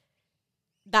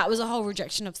that was a whole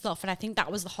rejection of self. And I think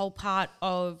that was the whole part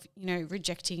of,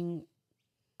 rejecting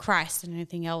Christ and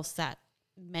anything else that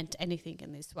meant anything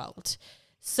in this world.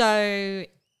 So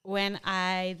when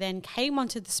I then came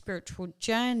onto the spiritual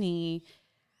journey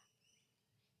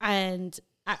and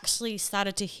actually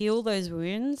started to heal those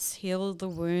wounds, heal the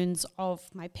wounds of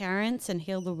my parents and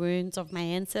heal the wounds of my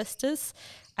ancestors,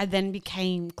 I then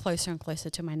became closer and closer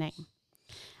to my name.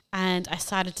 And I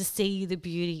started to see the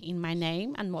beauty in my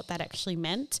name and what that actually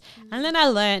meant. And then I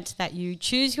learned that you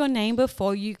choose your name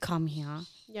before you come here.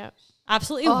 Yep.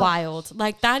 Absolutely wild.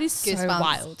 Like, that is so Goosebumps.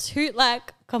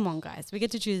 wild. Come on, guys. We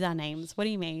get to choose our names. What do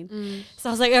you mean? So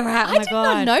I was like, all right, I did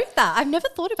not know that. I've never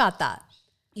thought about that.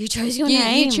 You chose your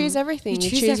name. You choose everything. You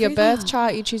choose your birth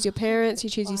chart. You choose your parents. You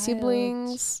choose your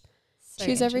siblings. So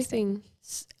choose everything.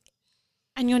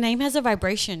 And your name has a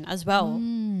vibration as well.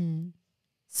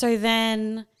 So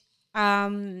then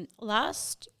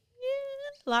last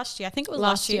year, I think it was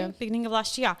last year, beginning of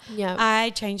last year,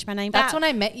 I changed my name back. That's when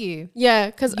I met you. Yeah,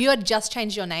 because you had just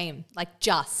changed your name. Like,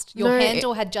 just. Your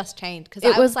handle had just changed. Because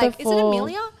it I was like, before, is it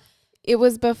Amelia? It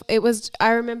was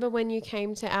I remember when you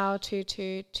came to our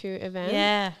 222 event.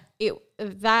 Yeah.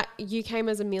 That you came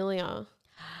as Amelia.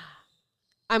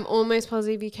 I'm almost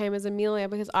positive you came as Amelia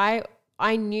because I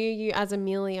knew you as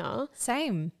Amelia.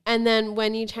 Same. And then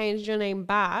when you changed your name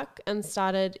back and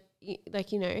started,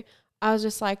 I was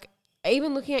just like,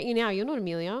 even looking at you now, you're not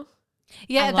Amelia.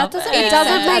 Yeah, that doesn't It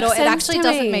doesn't make sense. It actually to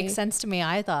doesn't me. make sense to me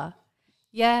either.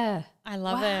 Yeah. I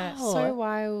love it. So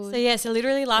wild. So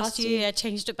literally last year I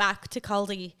changed it back to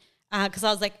Chaldee because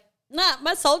I was like, nah,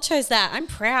 my soul chose that. I'm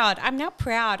proud. I'm now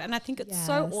proud. And I think it's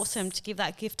so awesome to give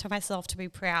that gift to myself, to be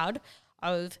proud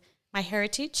of my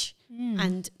heritage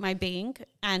and my being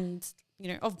and,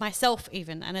 of myself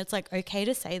even. And it's like okay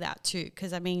to say that too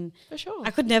because, I mean, for sure.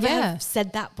 I could never have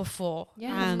said that before.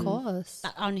 Yeah, of course.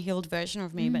 That unhealed version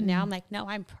of me. But now I'm like, no,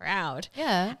 I'm proud.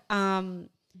 Yeah.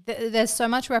 There's so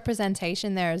much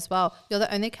representation there as well. You're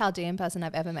the only Chaldean person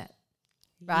I've ever met,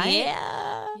 right?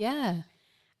 Yeah. Yeah.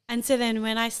 And so then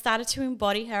when I started to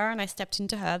embody her and I stepped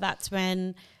into her, that's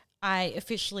when I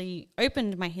officially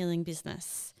opened my healing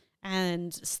business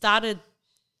and started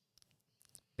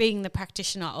being the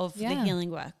practitioner of the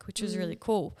healing work, which was really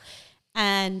cool.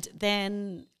 And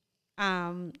then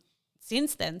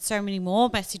since then, so many more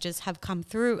messages have come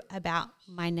through about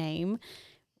my name,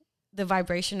 the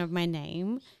vibration of my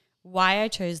name, why I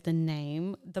chose the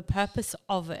name, the purpose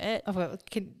of it.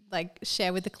 Can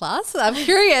share with the class? I'm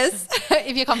curious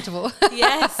if you're comfortable.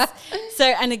 Yes. So,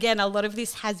 and again, a lot of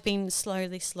this has been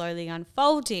slowly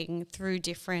unfolding through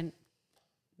different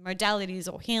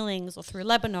modalities or healings or through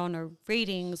Lebanon or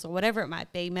readings or whatever it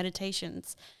might be,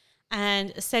 meditations.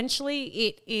 And essentially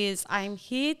it is, I'm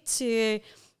here to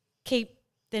keep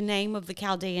the name of the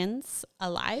Chaldeans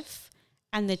alive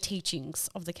and the teachings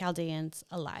of the Chaldeans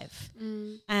alive.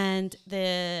 And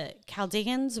the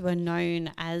Chaldeans were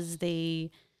known as the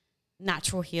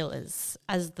natural healers,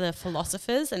 as the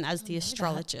philosophers and as the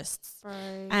astrologists.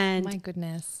 And my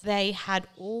goodness. they had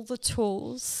all the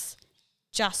tools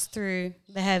just through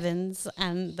the heavens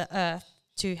and the earth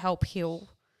to help heal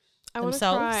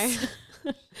themselves.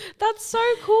 That's so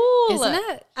cool. Isn't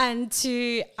it? And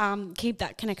to keep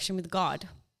that connection with God.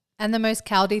 And the most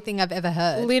Chaldee thing I've ever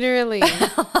heard. Literally.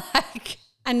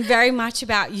 And very much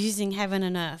about using heaven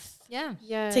and earth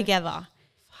together.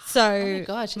 So Oh my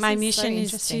gosh, my this mission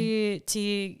is is so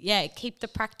to keep the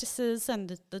practices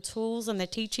and the tools and the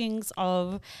teachings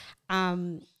of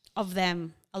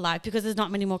them alive, because there's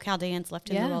not many more Chaldeans left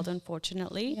in the world,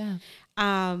 unfortunately. Yeah.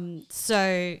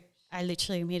 So I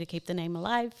literally am here to keep the name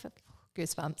alive.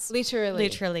 Goosebumps. Literally.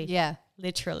 Literally. Yeah.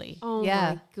 literally. Oh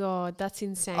Yeah. my God, that's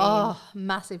insane. Oh,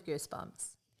 massive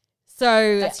goosebumps.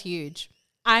 So That's huge.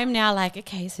 I'm now like,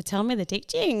 okay, so tell me the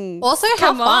teaching. Also,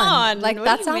 Come how fun. on. Like, what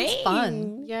that do you sounds mean?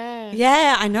 fun. Yeah.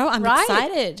 Yeah, I know. I'm Right?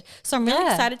 excited. So I'm really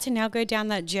Yeah. excited to now go down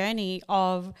that journey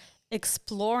of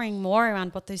exploring more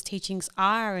around what those teachings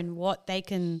are and what they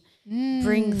can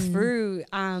bring through.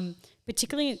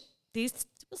 Particularly, this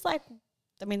was like,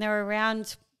 I mean, they were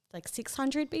around like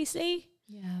 600 BC.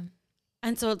 Yeah.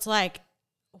 And so it's like,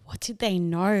 what did they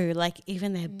know? Like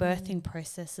even their birthing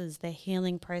processes, their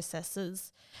healing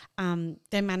processes,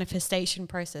 their manifestation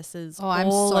processes. Oh, I'm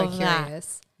all so of that.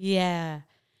 curious. Yeah.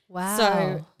 Wow.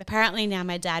 So apparently now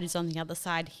my dad is on the other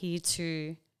side here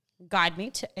to guide me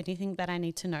to anything that I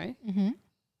need to know,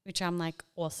 which I'm like,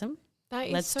 awesome. That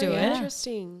is Let's so do it.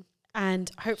 interesting.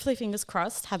 And hopefully, fingers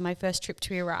crossed, have my first trip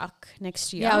to Iraq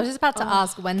next year. yeah, I was just about to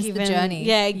ask, when's the journey?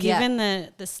 Yeah, given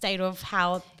the state of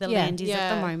how the land is at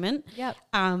the Yeah. moment. Yep.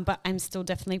 But I'm still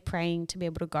definitely praying to be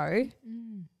able to go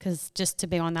because just to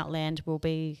be on that land will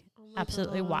be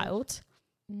absolutely wild.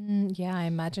 Yeah, I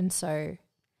imagine so.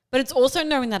 But it's also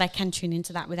knowing that I can tune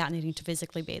into that without needing to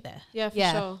physically be there. Yeah, for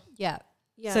Yeah. sure. Yeah.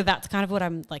 Yeah. So that's kind of what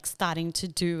I'm like starting to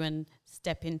do and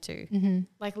step into.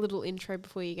 Like a little intro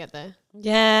before you get there.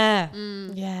 Yeah.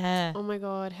 Yeah. Oh my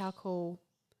God, how cool.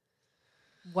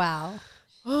 Wow.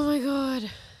 Oh my God.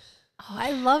 Oh,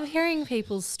 I love hearing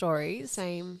people's stories.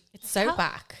 Same. It's so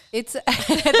whack. It's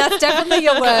that's definitely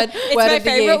your word. It's word my of the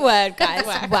favorite year. word, guys.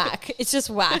 Whack. It's just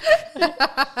whack.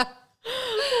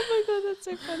 Oh my God, that's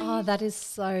so funny. Oh, that is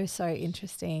so, so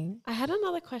interesting. I had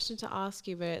another question to ask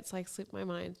you, but it's like slipped my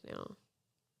mind now.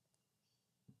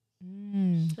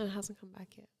 And it hasn't come back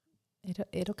yet.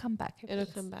 It'll come back. It'll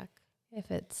come back. if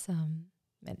it's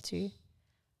meant to.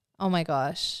 Oh my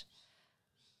gosh.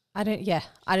 I don't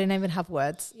even have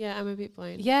words. Yeah, I'm a bit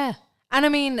blown. Yeah. And I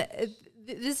mean,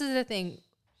 this is the thing.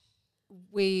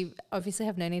 We obviously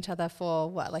have known each other for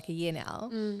like a year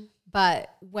now. But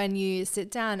when you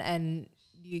sit down and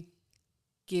you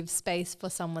give space for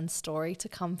someone's story to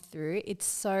come through, it's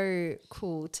so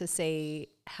cool to see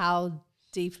how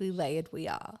deeply layered we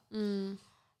are.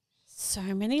 So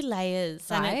many layers.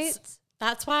 Right? And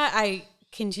that's why I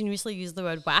continuously use the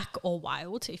word whack or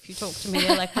wild. If you talk to me,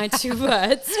 they're like my two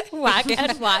words, whack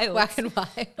and wild. Whack and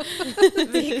wild.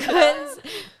 Because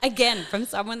again, from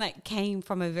someone that came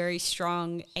from a very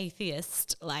strong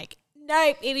atheist, like,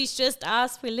 nope, it is just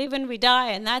us, we live and we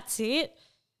die and that's it,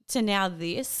 to now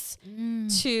this,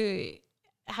 to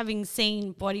having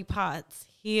seen body parts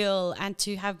heal and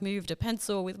to have moved a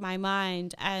pencil with my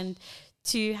mind and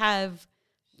to have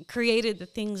created the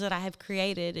things that I have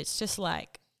created. It's just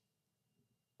like,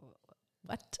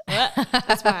 What?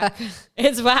 That's whack.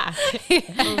 it's whack.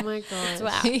 Oh my God. It's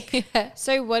whack. Yeah.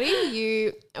 So what do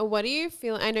you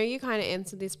feel, I know you kind of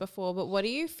answered this before, but what are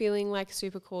you feeling like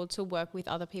super cool to work with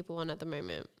other people on at the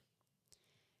moment?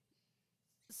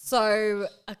 So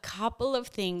a couple of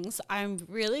things. I'm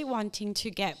really wanting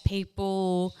to get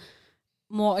people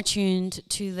more attuned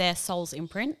to their soul's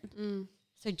imprint.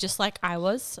 So just like I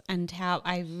was, and how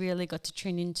I really got to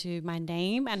tune into my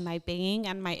name and my being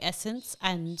and my essence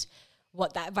and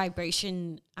what that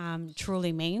vibration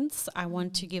truly means. I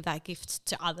want to give that gift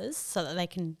to others so that they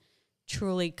can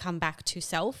truly come back to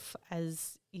self,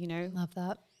 as, you know, Love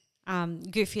that.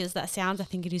 goofy as that sounds. I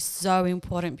think it is so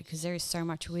important because there is so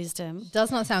much wisdom. Does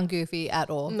not sound goofy at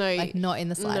all. No. Like not in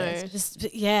the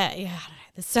slightest. Yeah, I don't know.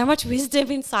 There's so much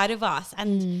wisdom inside of us,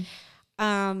 and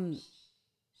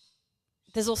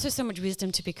there's also so much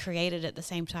wisdom to be created at the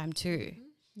same time too.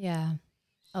 Yeah.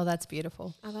 Oh, that's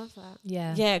beautiful. I love that.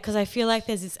 Yeah. Yeah, because I feel like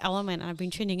there's this element, and I've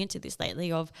been tuning into this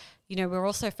lately, of, you know, we're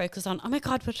also focused on, oh my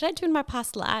God, what did I do in my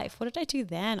past life? What did I do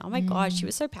then? Oh my God, she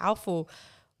was so powerful.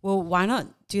 Well, why not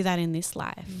do that in this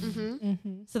life?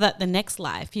 So that the next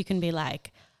life you can be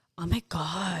like, oh my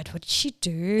God, what did she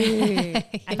do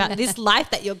about this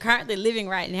life that you're currently living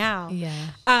right now?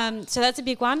 Yeah. So that's a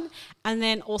big one. And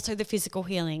then also the physical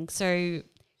healing. So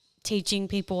teaching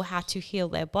people how to heal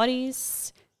their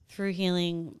bodies through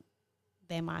healing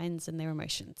their minds and their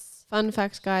emotions. Fun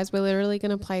fact, guys, we're literally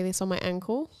going to play this on my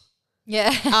ankle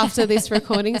Yeah. after this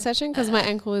recording session because my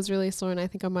ankle is really sore and I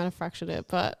think I might have fractured it,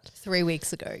 but 3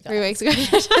 weeks ago, guys. 3 weeks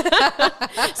ago.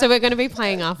 So we're going to be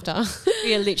playing after.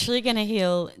 We are literally going to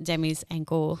heal Demi's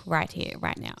ankle right here,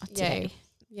 right now, today.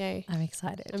 Yay. I'm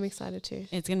excited. I'm excited too.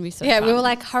 It's going to be so Yeah, fun. we were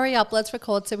like, hurry up, let's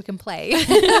record so we can play.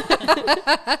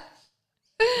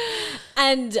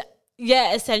 And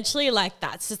yeah, essentially like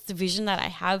that's just the vision that I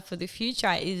have for the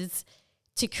future, is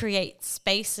to create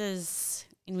spaces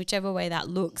in whichever way that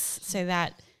looks so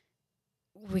that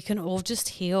we can all just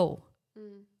heal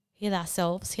heal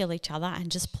ourselves, heal each other,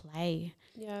 and just play.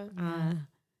 Yeah.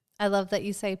 I love that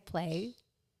you say play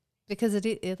because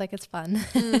it's fun.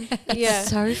 Yeah.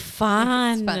 So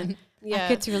fun. It's fun. Yeah.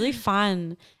 Like, it's really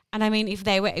fun. And I mean, if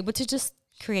they were able to just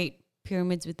create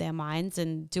pyramids with their minds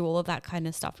and do all of that kind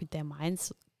of stuff with their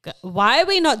minds, why are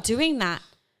we not doing that?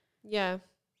 Yeah.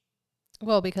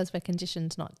 Well, because we're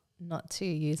conditioned not to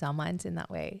use our minds in that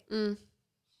way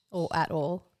or at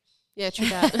all. Yeah, true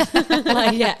that.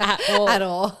 Like, yeah, at all. At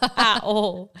all. At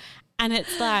all. And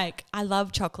it's like, I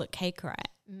love chocolate cake, right?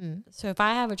 So if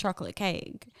I have a chocolate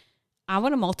cake, I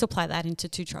want to multiply that into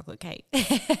 2 chocolate cakes.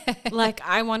 Like,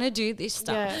 I want to do this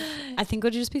stuff. Yeah. I think it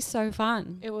would just be so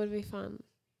fun. It would be fun.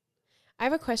 I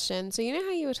have a question. So you know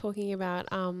how you were talking about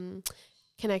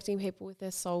connecting people with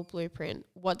their soul blueprint?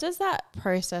 What does that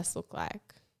process look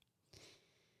like?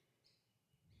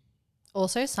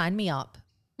 Also, sign me up.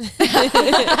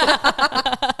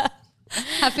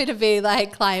 Happy to be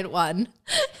like client 1.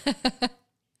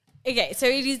 Okay, so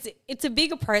it's a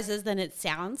bigger process than it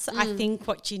sounds. I think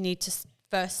what you need to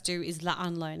first do is the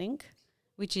unlearning,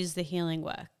 which is the healing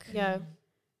work. Yeah.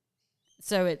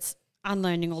 So it's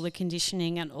unlearning all the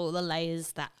conditioning and all the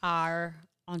layers that are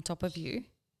on top of you.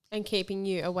 And keeping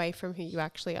you away from who you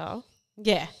actually are.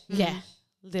 Yeah,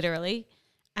 literally.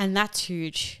 And that's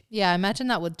huge. Yeah, I imagine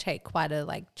that would take quite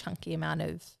a chunky amount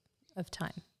of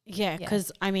time. Yeah,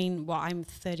 because I mean, I'm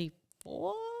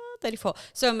 34.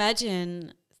 So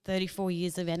imagine 34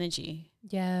 years of energy.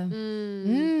 Yeah.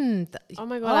 Oh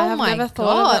my God, I have never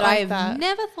thought of it like that. I've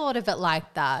never thought of it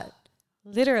like that.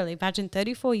 Literally, imagine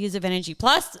 34 years of energy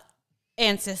plus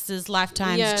ancestors,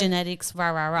 lifetimes, genetics, rah,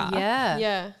 rah, rah. Yeah.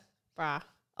 Yeah. Bruh.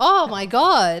 Oh my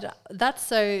God. That's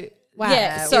so wow.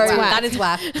 Yeah, so Wow. whack. That is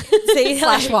whack. See,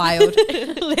 Slash wild.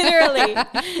 literally.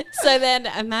 So then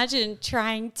imagine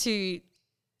trying to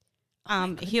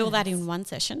heal that in one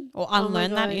session or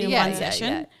unlearn that in one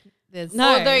session.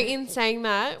 No. Although in saying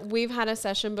that, we've had a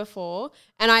session before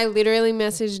and I literally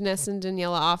messaged Ness and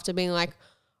Daniela after being like,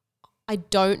 I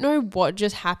don't know what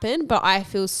just happened, but I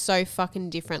feel so fucking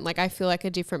different. Like I feel like a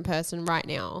different person right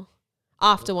now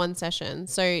after one session.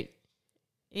 So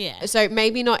yeah. So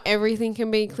maybe not everything can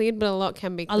be cleared, but a lot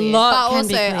can be cleared. But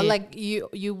also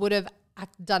you would have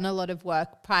done a lot of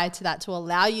work prior to that to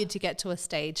allow you to get to a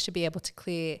stage to be able to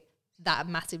clear that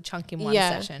massive chunk in one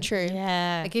session. True.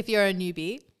 Yeah. Like if you're a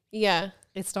newbie,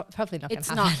 it's probably not going to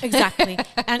happen. It's not, exactly.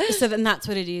 And so then that's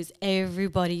what it is.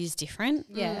 Everybody is different.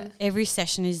 Yeah. Every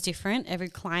session is different. Every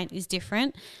client is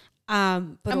different. But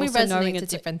and we also knowing resonate to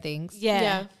it's different things.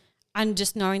 Yeah. And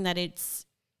just knowing that it's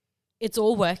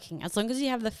all working. As long as you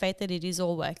have the faith that it is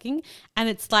all working. And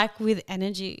it's like with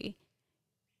energy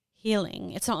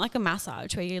healing, it's not like a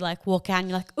massage where you like walk out and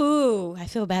you're like, ooh, I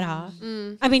feel better.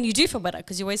 I mean, you do feel better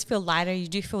because you always feel lighter. You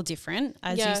do feel different.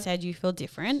 As you said, you feel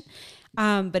different.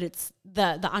 But it's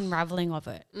the unraveling of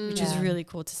it, which is really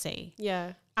cool to see.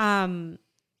 Yeah.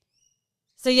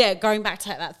 So yeah, going back to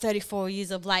that 34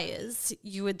 years of layers,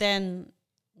 you would then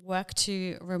work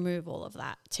to remove all of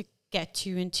that to get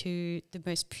you into the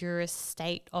most purest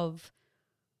state of,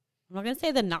 I'm not going to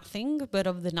say the nothing, but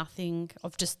of the nothing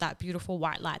of just that beautiful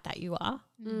white light that you are.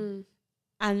 And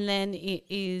then it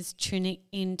is tuning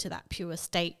into that pure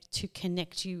state to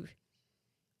connect you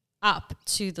up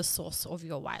to the source of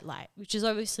your white light, which is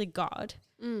obviously God.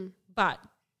 But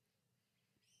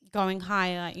going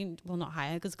higher, not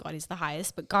higher because God is the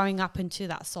highest, but going up into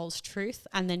that soul's truth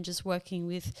and then just working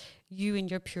with you in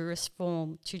your purest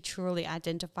form to truly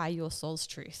identify your soul's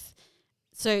truth.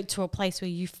 So to a place where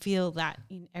you feel that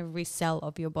in every cell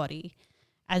of your body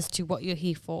as to what you're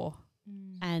here for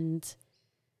and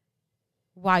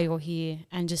why you're here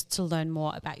and just to learn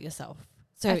more about yourself.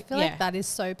 So I feel like that is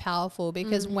so powerful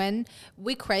because when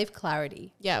we crave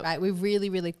clarity, right? We really,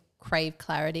 really crave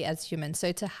clarity as humans.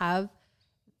 So to have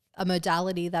a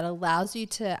modality that allows you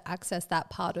to access that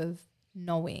part of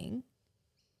knowing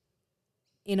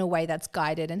in a way that's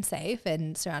guided and safe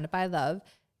and surrounded by love,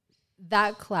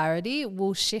 that clarity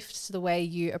will shift the way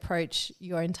you approach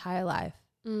your entire life.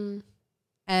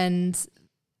 And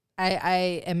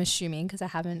I am assuming, because I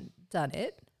haven't done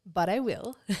it, but I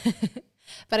will.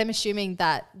 But I'm assuming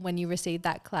that when you receive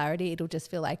that clarity, it'll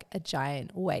just feel like a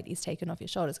giant weight is taken off your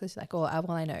shoulders because you're like, oh,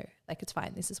 well, I know, like it's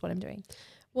fine. This is what I'm doing.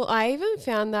 Well, I even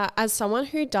found that as someone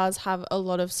who does have a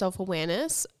lot of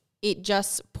self-awareness, it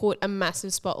just put a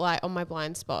massive spotlight on my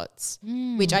blind spots,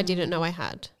 which I didn't know I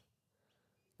had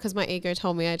because my ego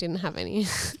told me I didn't have any.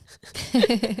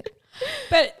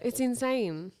 But it's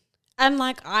insane. And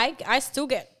like I still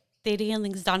get theatre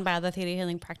healings done by other theatre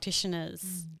healing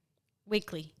practitioners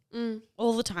weekly.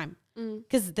 all the time.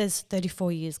 Because there's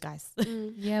 34 years, guys.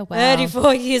 Yeah, wow.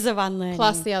 34 years of unlearning.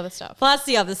 Plus the other stuff. Plus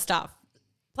the other stuff.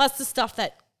 Plus the stuff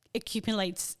that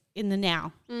accumulates in the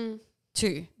now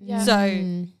too. Yeah.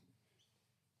 So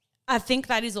I think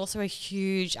that is also a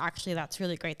huge, actually that's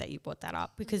really great that you brought that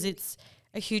up because it's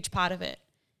a huge part of it.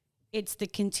 It's the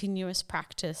continuous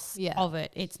practice of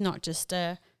it. It's not just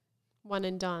a one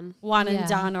and done and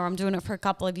done, or I'm doing it for a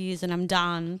couple of years and I'm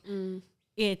done.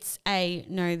 It's I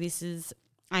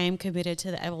am committed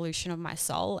to the evolution of my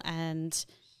soul and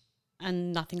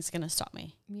nothing's going to stop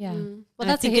me. Yeah. Well,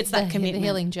 and I think it's that commitment. The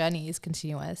healing journey is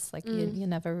continuous. Like you're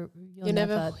never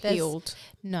healed.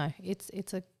 No,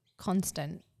 it's a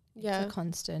constant. Yeah. It's a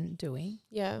constant doing.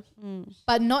 Yeah.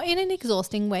 But not in an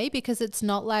exhausting way because it's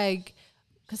not like,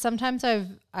 because sometimes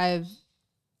I've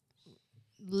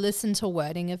listened to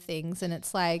wording of things and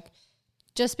it's like,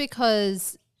 just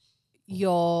because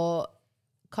you're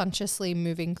consciously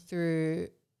moving through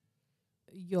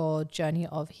your journey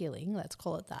of healing, let's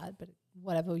call it that, but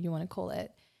whatever you want to call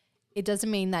it, it doesn't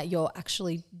mean that you're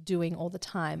actually doing all the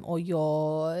time or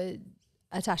you're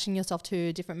attaching yourself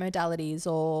to different modalities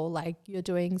or like you're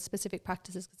doing specific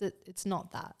practices because it's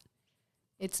not that.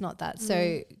 It's not that.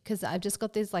 So because I've just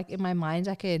got this like in my mind,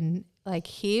 I can like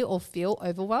hear or feel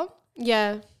overwhelm.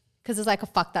 Yeah. Because it's like,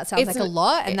 fuck, that sounds like a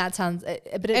lot and that sounds,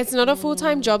 but it's not a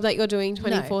full-time job that you're doing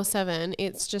 24/7.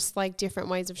 It's just like different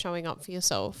ways of showing up for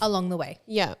yourself. Along the way.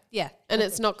 Yeah. Yeah. And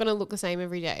it's not going to look the same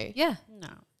every day. Yeah. No.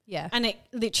 Yeah. And it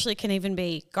literally can even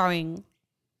be going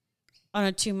on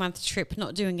a 2-month trip,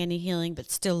 not doing any healing,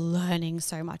 but still learning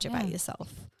so much about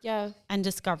yourself. Yeah. And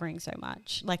discovering so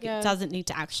much. Like it doesn't need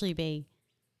to actually be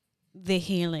the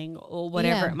healing or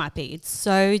whatever it might be. It's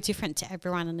so different to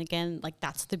everyone. And again, like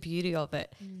that's the beauty of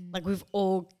it. Like we've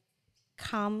all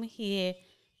come here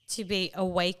to be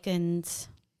awakened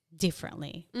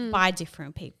differently by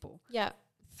different people. Yeah.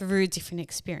 Through different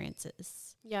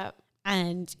experiences. Yeah.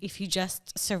 And if you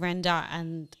just surrender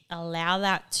and allow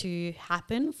that to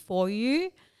happen for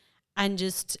you and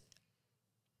just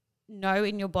know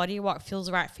in your body what feels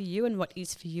right for you and what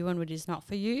is for you and what is not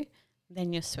for you,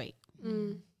 then you're sweet.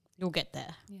 You'll get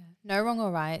there. Yeah. No wrong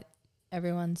or right.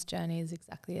 Everyone's journey is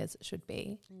exactly as it should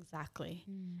be. Exactly.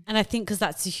 And I think because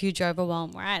that's a huge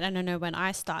overwhelm, right? And I know when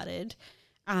I started,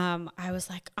 I was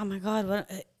like, oh my God,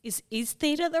 what is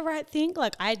theta the right thing?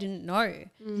 Like I didn't know.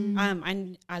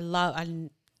 And I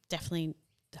definitely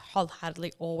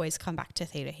wholeheartedly always come back to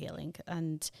theta healing.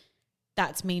 And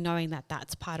that's me knowing that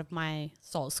that's part of my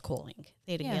soul's calling,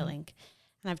 theta healing.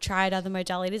 And I've tried other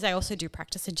modalities. I also do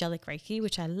practice angelic Reiki,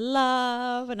 which I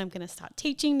love. And I'm going to start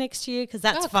teaching next year because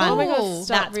that's fun. Cool. Oh my God,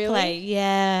 that's really? play.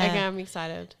 Yeah. Okay, I'm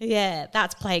excited. Yeah,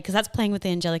 that's play because that's playing with the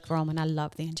angelic realm and I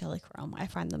love the angelic realm. I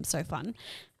find them so fun.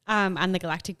 And the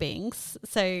galactic beings.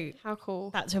 So how cool.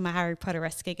 That's where my Harry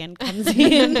Potter-esque again comes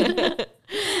in.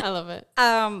 I love it.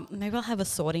 Maybe I'll have a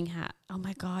sorting hat. Oh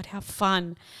my God, how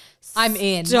fun. I'm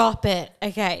in. Stop it.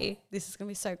 Okay, this is going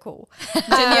to be so cool.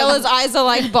 Daniela's eyes are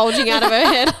like bulging out of her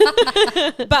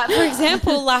head. But for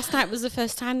example, last night was the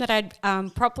first time that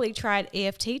I'd properly tried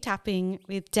EFT tapping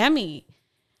with Demi.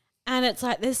 And it's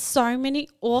like there's so many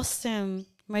awesome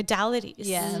modalities.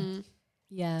 Yeah.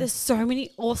 Yeah. There's so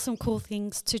many awesome, cool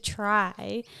things to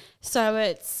try. So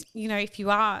it's, if you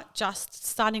are just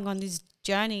starting on this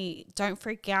journey, don't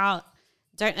freak out.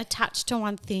 Don't attach to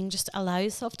one thing. Just allow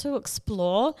yourself to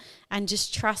explore and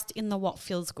just trust in what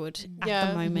feels good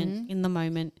at the moment, in the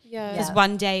moment. Yeah. Because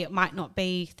one day it might not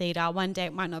be theta. One day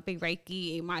it might not be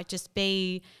Reiki. It might just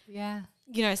be,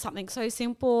 something so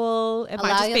simple. It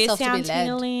might just be a sound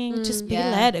healing. Just be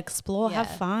led, explore,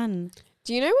 have fun.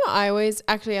 Do you know what I always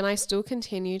actually, and I still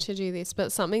continue to do this,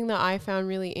 but something that I found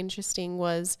really interesting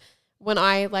was when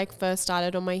I first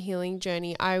started on my healing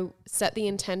journey, I set the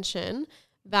intention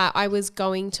that I was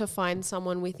going to find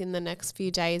someone within the next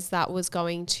few days that was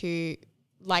going to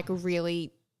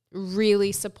really,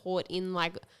 really support in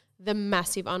the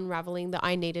massive unraveling that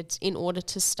I needed in order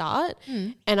to start.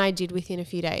 And I did within a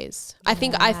few days. I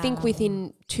think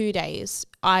within 2 days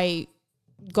I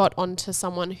got onto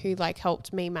someone who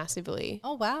helped me massively.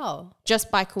 Oh wow!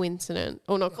 Just by coincidence,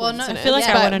 or not coincidence. I feel like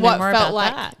I want to know more about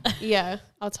that. Yeah,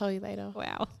 I'll tell you later.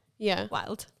 Wow. Yeah.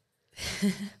 Wild.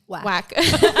 Whack.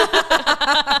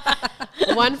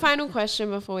 One final question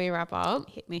before we wrap up.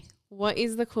 Hit me. What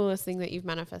is the coolest thing that you've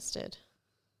manifested?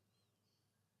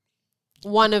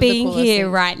 One of being the coolest here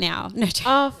things. right now. No,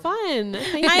 oh, fun.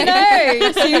 I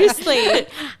know. Seriously.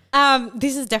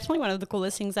 This is definitely one of the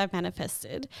coolest things I've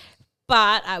manifested.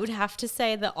 But I would have to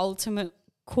say the ultimate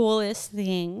coolest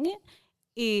thing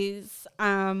is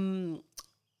the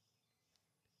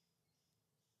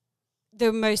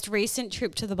the most recent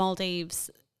trip to the Maldives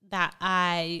that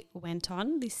I went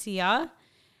on this year,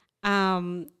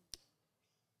 should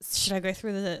I go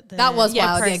through the that was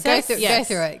wild. process? Yeah, go through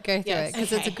Yes. it. Go through Yes. it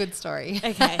because it's a good story.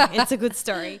 Okay, it's a good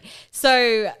story.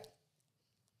 So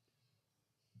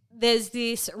there's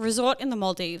this resort in the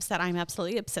Maldives that I'm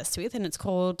absolutely obsessed with, and it's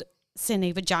called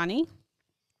Sinivajani.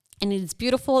 And it is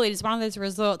beautiful. It is one of those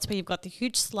resorts where you've got the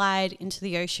huge slide into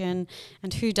the ocean,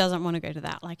 and who doesn't want to go to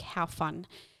that? Like, how fun.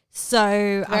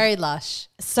 So Very lush.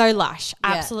 so lush,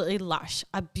 Yeah. absolutely lush.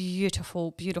 A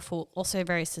beautiful, beautiful, also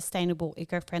very sustainable,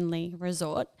 eco-friendly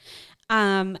resort.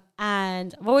 And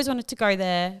I've always wanted to go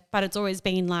there, but it's always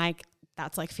been like,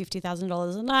 that's like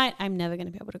 $50,000 a night. I'm never going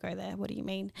to be able to go there. What do you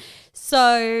mean?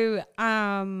 So,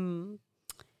 I'm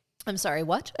sorry,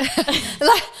 what?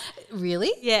 Like,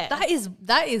 really? Yeah. That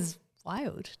is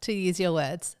wild, to use your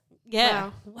words.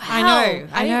 yeah, Wow. I know.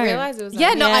 I didn't realize it was Yeah,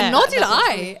 that. no, Yeah. and nor did That was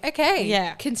I. Okay.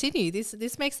 Yeah. Continue.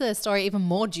 This makes the story even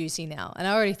more juicy now. And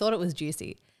I already thought it was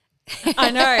juicy.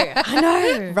 I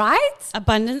know. Right?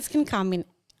 Abundance can come in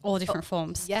all different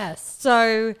forms. Yes.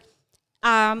 So,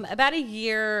 about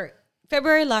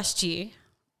February last year,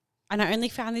 and I only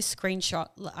found this screenshot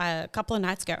a couple of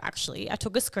nights ago, actually. I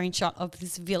took a screenshot of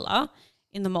this villa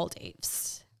in the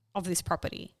Maldives, of this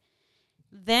property.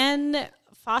 Then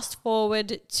fast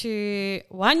forward to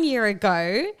 1 year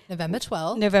ago, November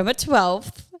 12th. November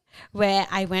 12th, where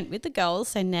I went with the girls,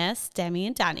 so Ness, Demi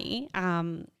and Danny,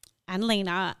 and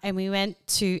Lena, and we went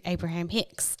to Abraham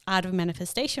Hicks Art of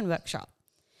Manifestation workshop.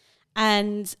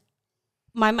 And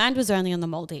my mind was only on the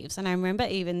Maldives. And I remember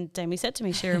even Demi said to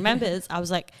me, she remembers, I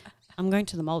was like, I'm going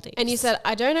to the Maldives. And you said,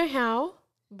 I don't know how,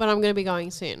 but I'm going to be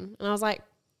going soon. And I was like,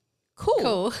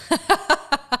 cool.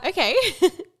 Okay.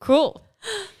 Cool.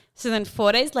 So then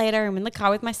 4 days later, I'm in the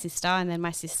car with my sister, and then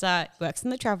my sister works in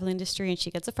the travel industry, and she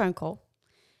gets a phone call.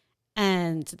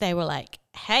 And they were like,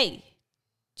 hey,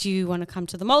 do you want to come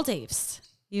to the Maldives?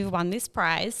 You've won this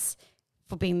prize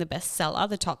for being the best seller,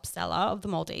 the top seller of the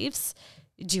Maldives.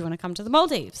 Do you want to come to the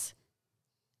Maldives?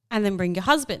 And then bring your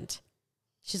husband.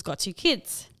 She's got 2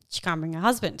 kids. She can't bring her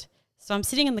husband. So I'm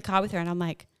sitting in the car with her, and I'm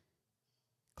like,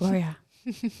 Gloria,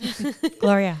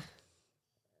 Gloria,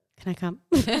 can I come?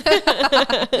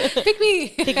 Pick me.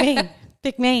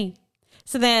 Pick me.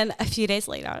 So then a few days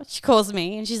later, she calls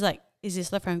me and she's like, is this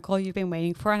the phone call you've been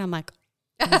waiting for? And I'm like,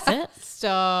 is it?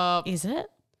 Stop. Is it?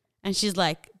 And she's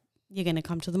like, you're going to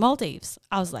come to the Maldives.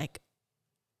 I was like,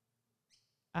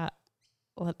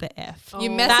 what the F? You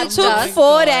Oh messaged That us took my 4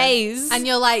 God. days. And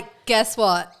you're like, guess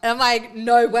what? And I'm like,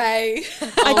 no way.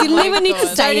 I didn't my even need to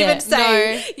God. say Don't even it.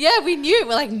 say. Yeah, we knew.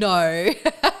 We're like, no.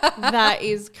 That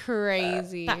is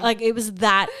crazy. Like it was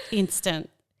that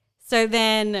instant. So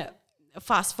then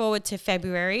fast forward to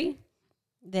February,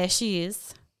 there she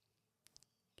is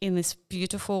in this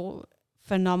beautiful,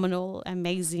 phenomenal,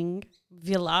 amazing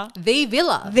villa. The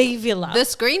villa. The villa. The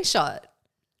screenshot.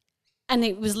 And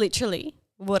it was literally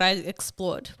what I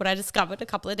explored, what I discovered a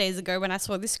couple of days ago when I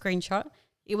saw this screenshot.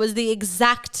 It was the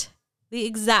exact,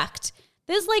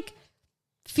 there's like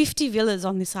 50 villas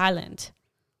on this island.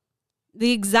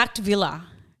 The exact villa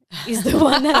is the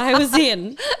one that I was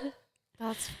in.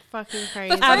 That's fucking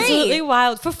crazy. Absolutely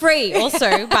wild. For free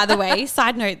also, by the way.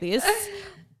 Side note this.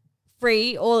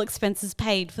 Free, all expenses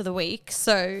paid for the week.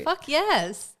 So Fuck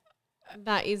yes.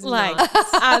 That is like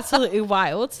nuts. absolutely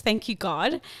wild. Thank you,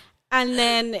 God. And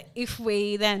then if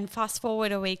we then fast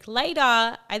forward a week later,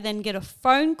 I then get a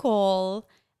phone call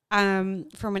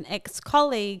from an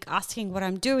ex-colleague asking what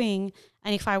I'm doing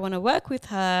and if I want to work with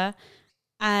her.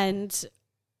 And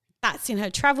that's in her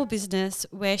travel business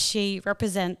where she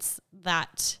represents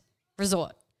that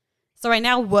resort. So I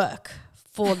now work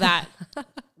for that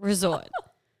resort,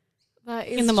 That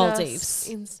is in the just Maldives.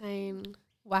 insane.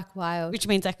 Whack wild. which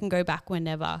means I can go back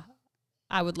whenever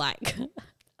I would like. Oh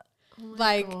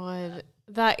my Like- God.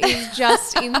 That is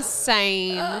just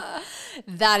insane.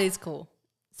 That is cool.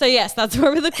 So yes, that's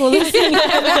probably the coolest thing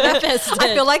I've manifested.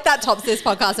 I feel like that tops this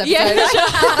podcast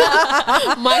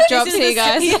episode. Mic drops here,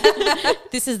 guys.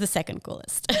 This is the second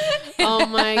coolest. Oh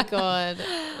my God.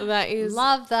 That is.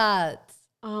 Love that.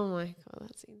 Oh my God.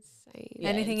 That's insane. Yeah,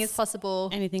 Anything it's- is possible.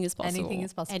 Anything is possible. Anything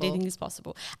is possible. Anything is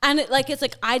possible. And it's like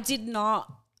I did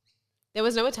not. There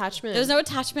was no attachment. There was no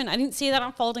attachment. I didn't see that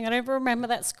unfolding. I don't even remember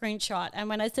that screenshot. And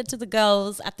when I said to the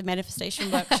girls at the manifestation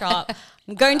workshop,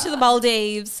 I'm going to the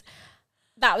Maldives,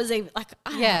 that was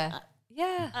Yeah.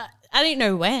 I didn't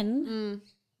know when.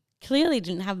 Clearly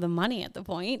didn't have the money at the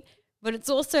point. But it's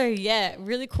also,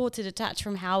 really cool to detach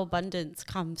from how abundance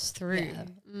comes through.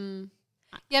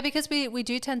 Yeah, because we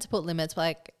do tend to put limits.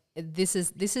 Like these are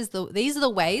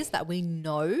the ways that we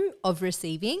know of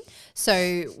receiving.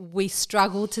 So we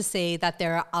struggle to see that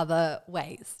there are other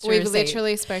ways. We've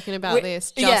literally spoken about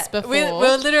this just before.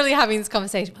 We're literally having this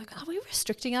conversation. Like, are we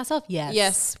restricting ourselves? Yes.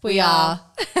 Yes, we are.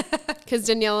 Because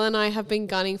Daniela and I have been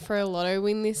gunning for a lotto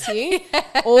win this year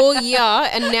all year.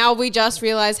 And now we just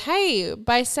realize, hey,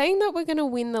 by saying that we're going to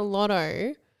win the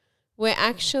lotto, we're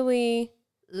actually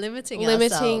limiting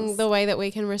ourselves. The way that we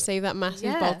can receive that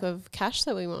massive bulk of cash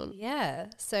that we want. Yeah.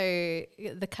 So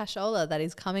the cashola that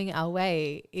is coming our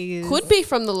way could be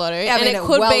from the lotto. Yeah, and it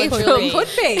could be.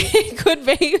 It could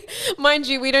be. Mind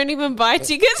you, we don't even buy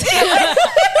tickets.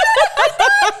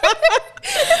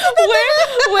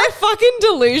 we're fucking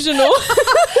delusional.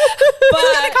 But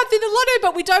we're gonna come through the lotto,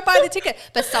 but we don't buy the ticket.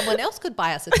 But someone else could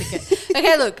buy us a ticket.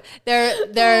 Okay, look,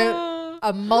 there are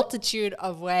a multitude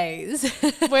of ways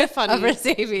we're funny of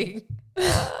receiving.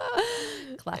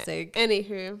 Classic.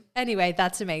 Anyway,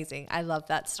 that's amazing. I love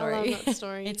that story. I love that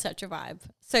story. It's such a vibe.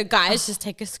 So guys, just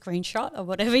take a screenshot of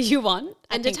whatever you want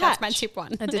and attach. That's my tip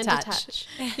one. And detach.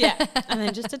 Yeah, and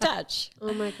then just attach.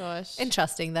 Oh my gosh. And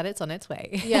trusting that it's on its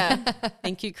way. Yeah.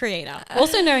 Thank you, creator.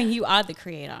 Also knowing you are the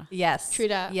creator. Yes. True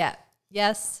that. Yeah.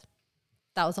 Yes.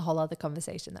 That was a whole other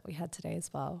conversation that we had today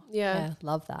as well. Yeah.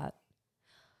 Love that.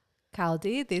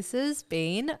 Chaldee, this has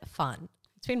been fun.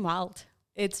 It's been wild.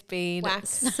 It's been Whack.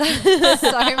 so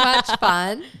much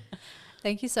fun.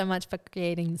 Thank you so much for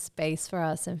creating space for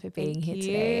us and for being here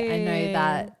today. I know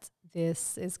that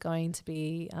this is going to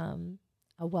be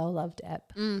a well-loved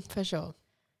ep. For sure.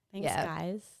 Thanks,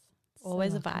 guys.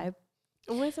 Always a vibe.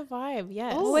 Always a vibe,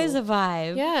 yes. Always a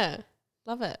vibe. Yeah.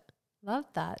 Love it. Love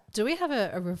that. Do we have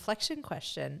a reflection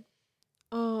question?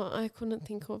 Oh, I couldn't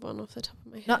think of one off the top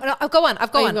of my head. No, I've got one.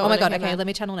 Oh my God. Okay, Okay, let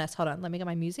me channel Nest. Hold on. Let me get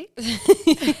my music.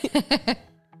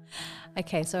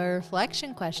 Okay, so a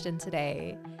reflection question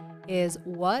today is,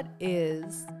 what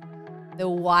is the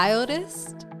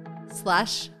wildest /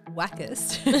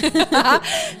 wackest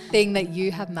thing that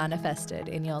you have manifested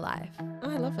in your life? Oh,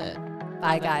 I love it.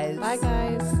 Bye, guys. Bye,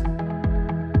 guys.